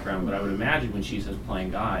religious background, but I would imagine when she says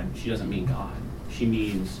playing God, she doesn't mean God. She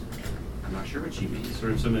means, I'm not sure what she means.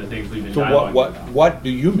 Sort of some of the things we've been so dialoguing about. What do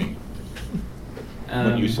you mean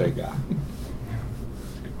when you say God?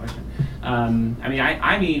 That's a good question. I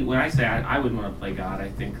mean, when I say I wouldn't want to play God, I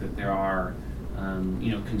think that there are,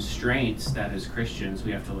 constraints that as Christians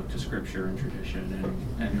we have to look to Scripture and tradition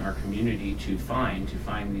and our community to find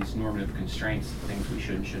these normative constraints, things we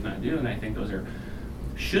should and should not do, and I think those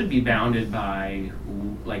should be bounded by,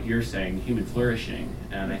 like you're saying, human flourishing.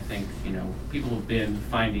 And I think, people have been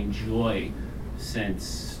finding joy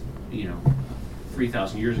since,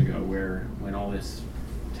 3,000 years ago, when all this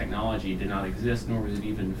technology did not exist, nor was it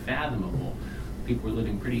even fathomable. People were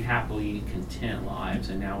living pretty happily content lives,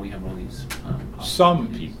 and now we have all these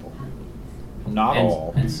some people, not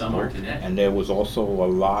all and people. Some are today. And there was also a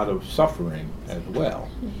lot of suffering as well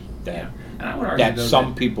that And I would argue, though,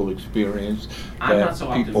 some people experience I'm that not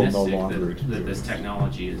so people optimistic no longer that experience. this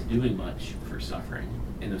technology is doing much for suffering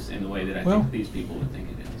in the way that I Well, think these people would think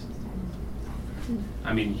it is.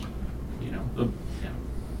 I mean,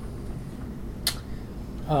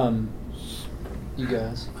 You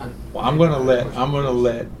guys. Well, I'm gonna let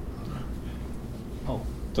Oh.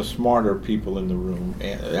 the smarter people in the room.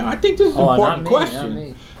 And I think this is an Oh, important not me, question. not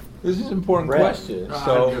me. This is an important Brett. question. I have a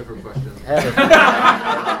So, different question.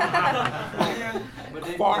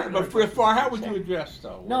 Far, how would you address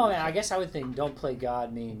though? No, I guess I would think don't play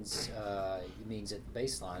God means at the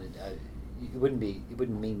baseline. It wouldn't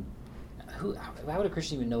mean. How would a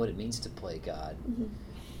Christian even know what it means to play God?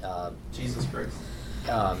 Jesus Christ.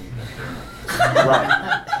 Right.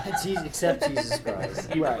 Except Jesus Christ.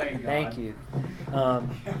 Right. Thank you.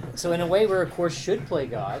 So in a way, we of course should play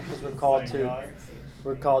God because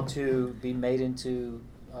we're called to be made into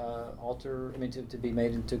to be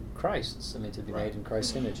made into Christ's. To be made in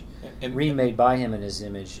Christ's image, And- remade by Him in His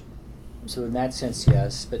image. So in that sense,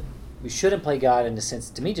 yes. But we shouldn't play God in the sense.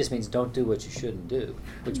 To me, just means don't do what you shouldn't do,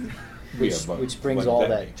 which brings what all does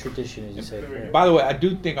that that mean? tradition, as you say. there. By the way, I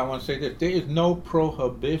do think I want to say this. There is no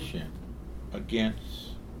prohibition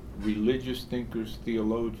against religious thinkers,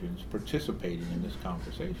 theologians participating in this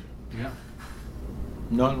conversation. Yeah.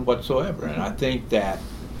 None whatsoever. And I think that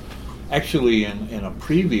actually in a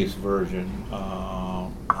previous version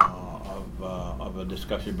of a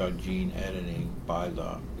discussion about gene editing by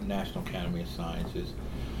the National Academy of Sciences,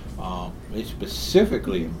 it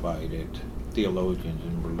specifically invited theologians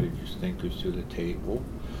and religious thinkers to the table.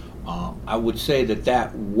 I would say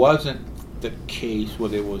that wasn't the case where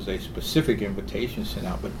there was a specific invitation sent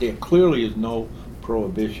out, but there clearly is no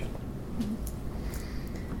prohibition.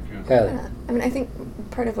 I think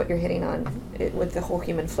part of what you're hitting on with the whole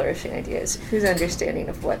human flourishing idea is whose understanding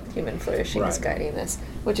of what human flourishing is guiding this,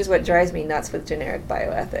 which is what drives me nuts with generic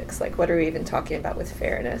bioethics. Like, what are we even talking about with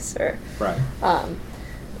fairness?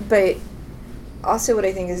 But also what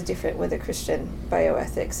I think is different with a Christian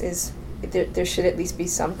bioethics is there should at least be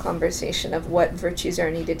some conversation of what virtues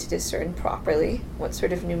are needed to discern properly, what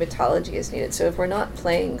sort of pneumatology is needed. So if we're not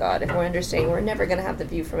playing God, if we're understanding we're never going to have the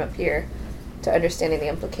view from up here to understanding the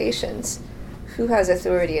implications, who has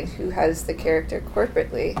authority and who has the character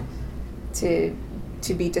corporately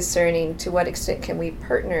to be discerning? To what extent can we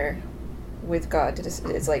partner with God?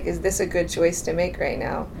 It's like, is this a good choice to make right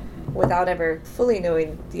now? Without ever fully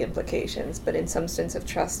knowing the implications, but in some sense of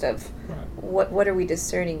trust of what are we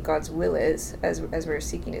discerning God's will is as we're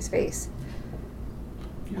seeking His face.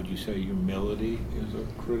 would you say humility is a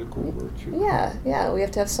critical virtue? Yeah. We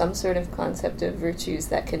have to have some sort of concept of virtues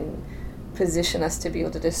that can position us to be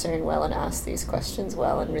able to discern well and ask these questions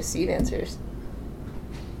well and receive answers.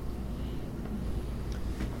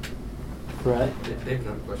 Right. David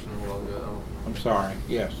had a question a while ago. I'm sorry.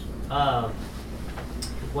 Yes.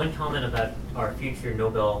 One comment about our future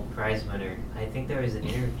Nobel Prize winner. I think there was an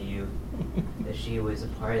interview that she was a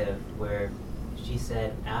part of where she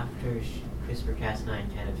said after CRISPR-Cas9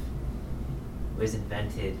 kind of was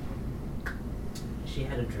invented, she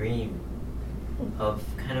had a dream of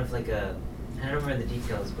kind of like I don't remember the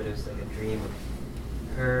details, but it was like a dream of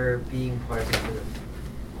her being part of a sort of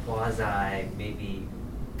quasi, maybe,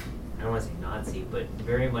 I don't want to say Nazi, but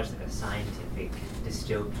very much like a scientific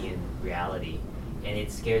dystopian reality, and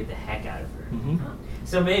it scared the heck out of her. Mm-hmm.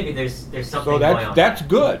 So maybe there's something So going on. that's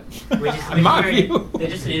good. Which is In my very, view. they're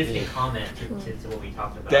just an interesting comment to what we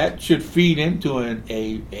talked about. That should feed into an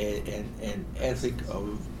ethic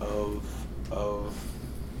of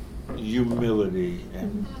humility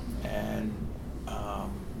and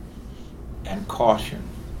caution.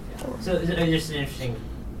 So it's just an interesting,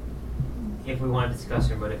 if we want to discuss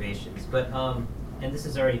her motivations, but and this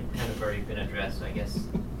has already been addressed, so I guess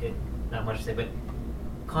not much to say, but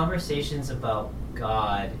conversations about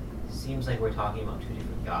God seems like we're talking about two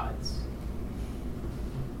different gods.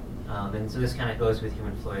 And so this kind of goes with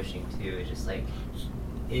human flourishing too. It's just like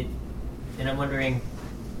it, and I'm wondering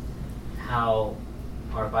how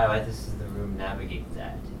our bioethicists in the room navigate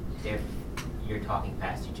that if you're talking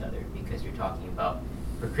past each other, because you're talking about,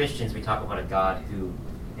 for Christians, we talk about a God who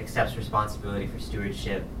accepts responsibility for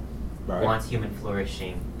stewardship, Right. wants human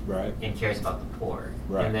flourishing, Right. and cares about the poor.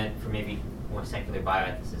 Right. And then for maybe more secular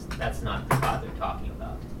bioethicists, that's not the God they're talking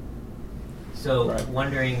about. So Right.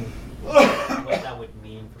 wondering what that would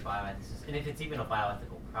mean for bioethicists, and if it's even a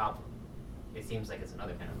bioethical problem. It seems like it's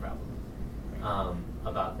another kind of problem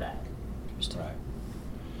about that. Right.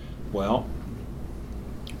 Well,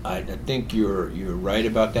 I think you're right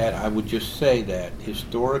about that. I would just say that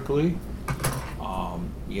historically,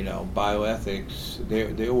 bioethics,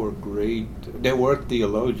 there were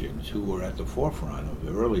theologians who were at the forefront of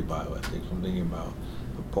the early bioethics. I'm thinking about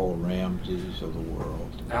the Paul Ramseys of the world.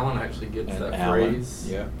 Alan actually gets And that Alan, phrase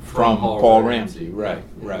yeah, from Paul Ramsey. Right.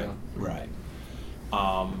 Yeah.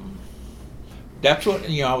 That's what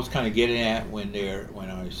I was kind of getting at when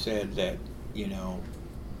I said that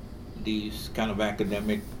these kind of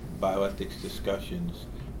academic bioethics discussions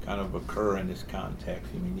kind of occur in this context.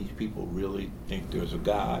 I mean, these people really think there's a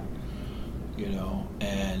God,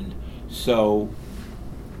 and so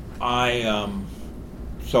I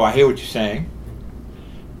hear what you're saying,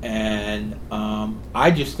 and I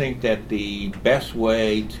just think that the best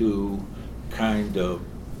way to kind of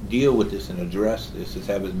deal with this and address this is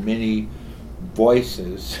have as many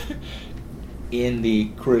voices in the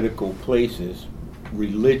critical places,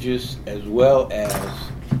 religious as well as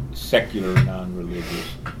secular, non-religious,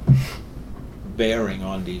 bearing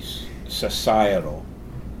on these societal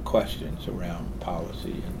questions around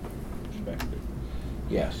policy and perspective.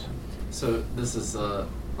 Yes. So this is a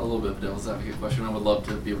little bit of a devil's advocate question. I would love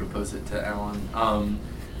to be able to pose it to Alan.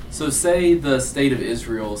 So say the state of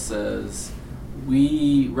Israel says,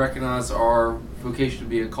 we recognize our vocation to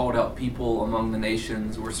be a called out people among the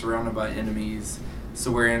nations. We're surrounded by enemies. So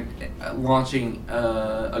we're launching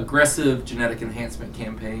an aggressive genetic enhancement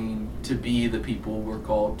campaign to be the people we're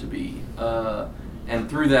called to be. And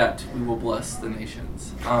through that, we will bless the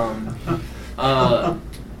nations.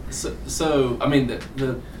 So I mean,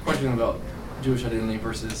 the question about Jewish identity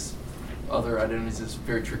versus other identities is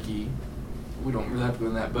very tricky. We don't really have to go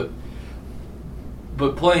in that.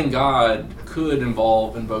 But playing God could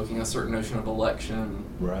involve invoking a certain notion of election.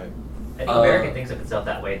 Right. I think America thinks of itself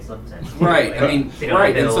that way in some sense. Right. Like, I mean,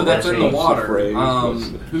 right. And so that's in the water.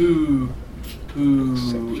 Who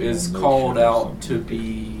is called out to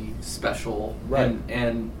be special? Right.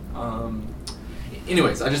 And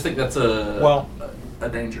anyways, I just think that's a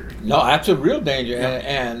danger. No, that's a real danger.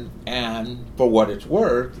 Yeah. And for what it's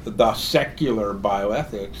worth, the secular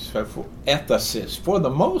bioethics ethicists, for the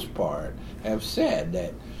most part, have said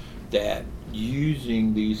that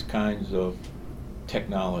using these kinds of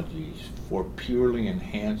technologies for purely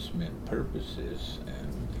enhancement purposes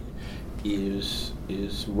is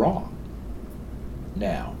wrong.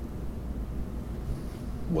 Now,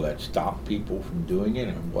 will that stop people from doing it,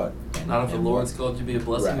 and what? Not if the Lord's called you to be a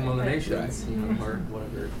blessing among the nations, right. Or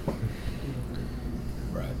whatever.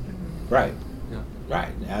 Right. Yeah.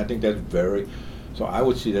 Right. And I think that's very. So I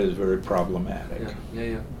would see that as very problematic.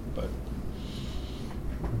 Yeah. But.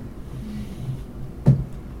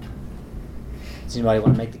 Does anybody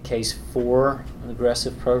want to make the case for an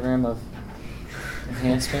aggressive program of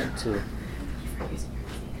enhancement to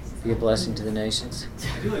be a blessing to the nations?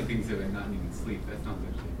 I do like things that are not needing sleep. That sounds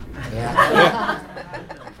actually good. Yeah.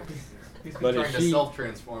 He's But trying if to she-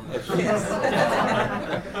 self-transform.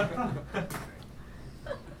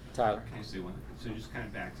 Tyler. Can I say one? So just kind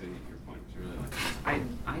of back to your point.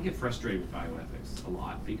 I get frustrated with bioethics a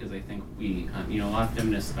lot because I think we, a lot of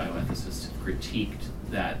feminist bioethicists have critiqued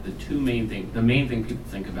that the main thing people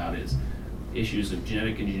think about is issues of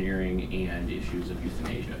genetic engineering and issues of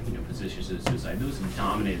euthanasia, positions of suicide. Those have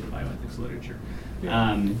dominated the bioethics literature.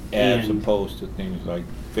 As and opposed to things like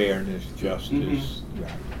fairness, justice.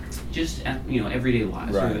 Right. just everyday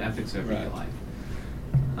life, sort of Right. ethics of everyday Right.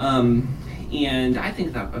 life. And I think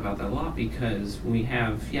about that a lot because we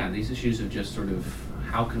have, these issues of just sort of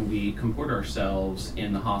how can we comport ourselves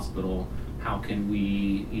in the hospital? How can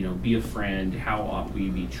we, be a friend? How ought we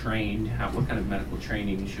be trained? What kind of medical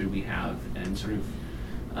training should we have? And sort of,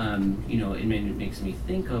 it makes me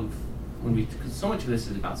think of because so much of this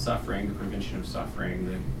is about suffering, the prevention of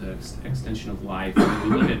suffering, the extension of life. And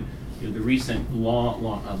we look at the recent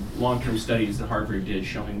long-term studies that Harvard did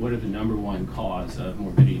showing what are the number one cause of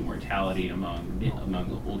morbidity and mortality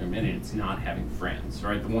among older men, and it's not having friends,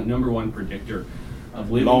 right? The number one predictor of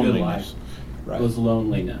living a good life was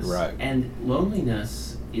loneliness. Right. And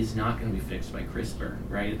loneliness is not going to be fixed by CRISPR,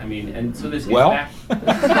 right? I mean, and so this gets Well. back...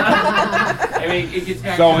 it gets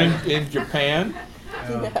back So to... in Japan,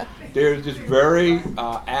 there's this very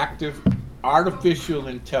active artificial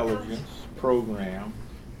intelligence program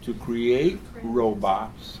to create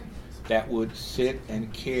robots that would sit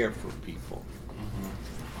and care for people.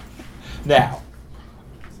 Now,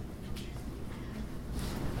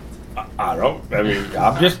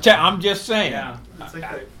 I'm just saying. Yeah, it's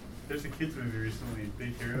like there's a kids movie recently,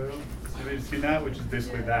 Big Hero. Have you ever seen that? Which is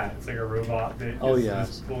basically that. It's like a robot that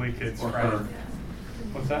just bully kids. Or right? Her.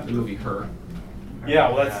 What's that? The movie Her. Yeah,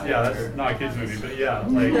 well, that's not a kids movie, but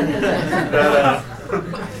like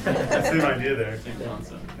that same idea there. Same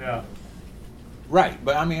concept. Yeah. Right,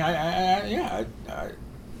 but I mean,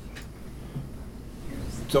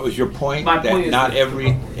 so is your point My that point is not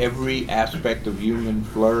that- every aspect of human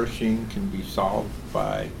flourishing can be solved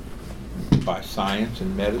by science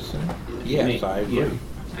and medicine? Yes, I agree. Yeah,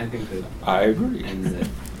 I think that. I agree. And that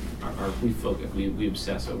we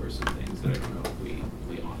obsess over some things that I don't know if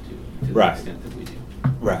we ought to the Right. extent that we do.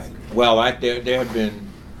 Right. Well, there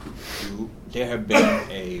have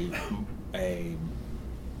been a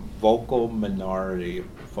vocal minority of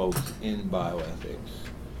folks in bioethics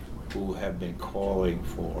who have been calling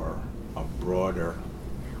for a broader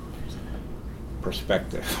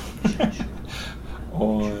perspective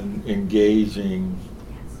on engaging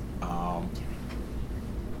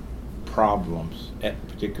problems,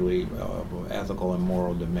 particularly of ethical and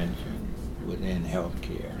moral dimension within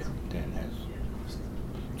healthcare than has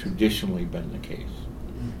traditionally been the case.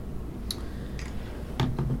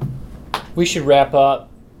 We should wrap up.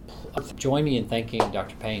 Join me in thanking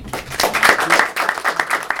Dr. Payne.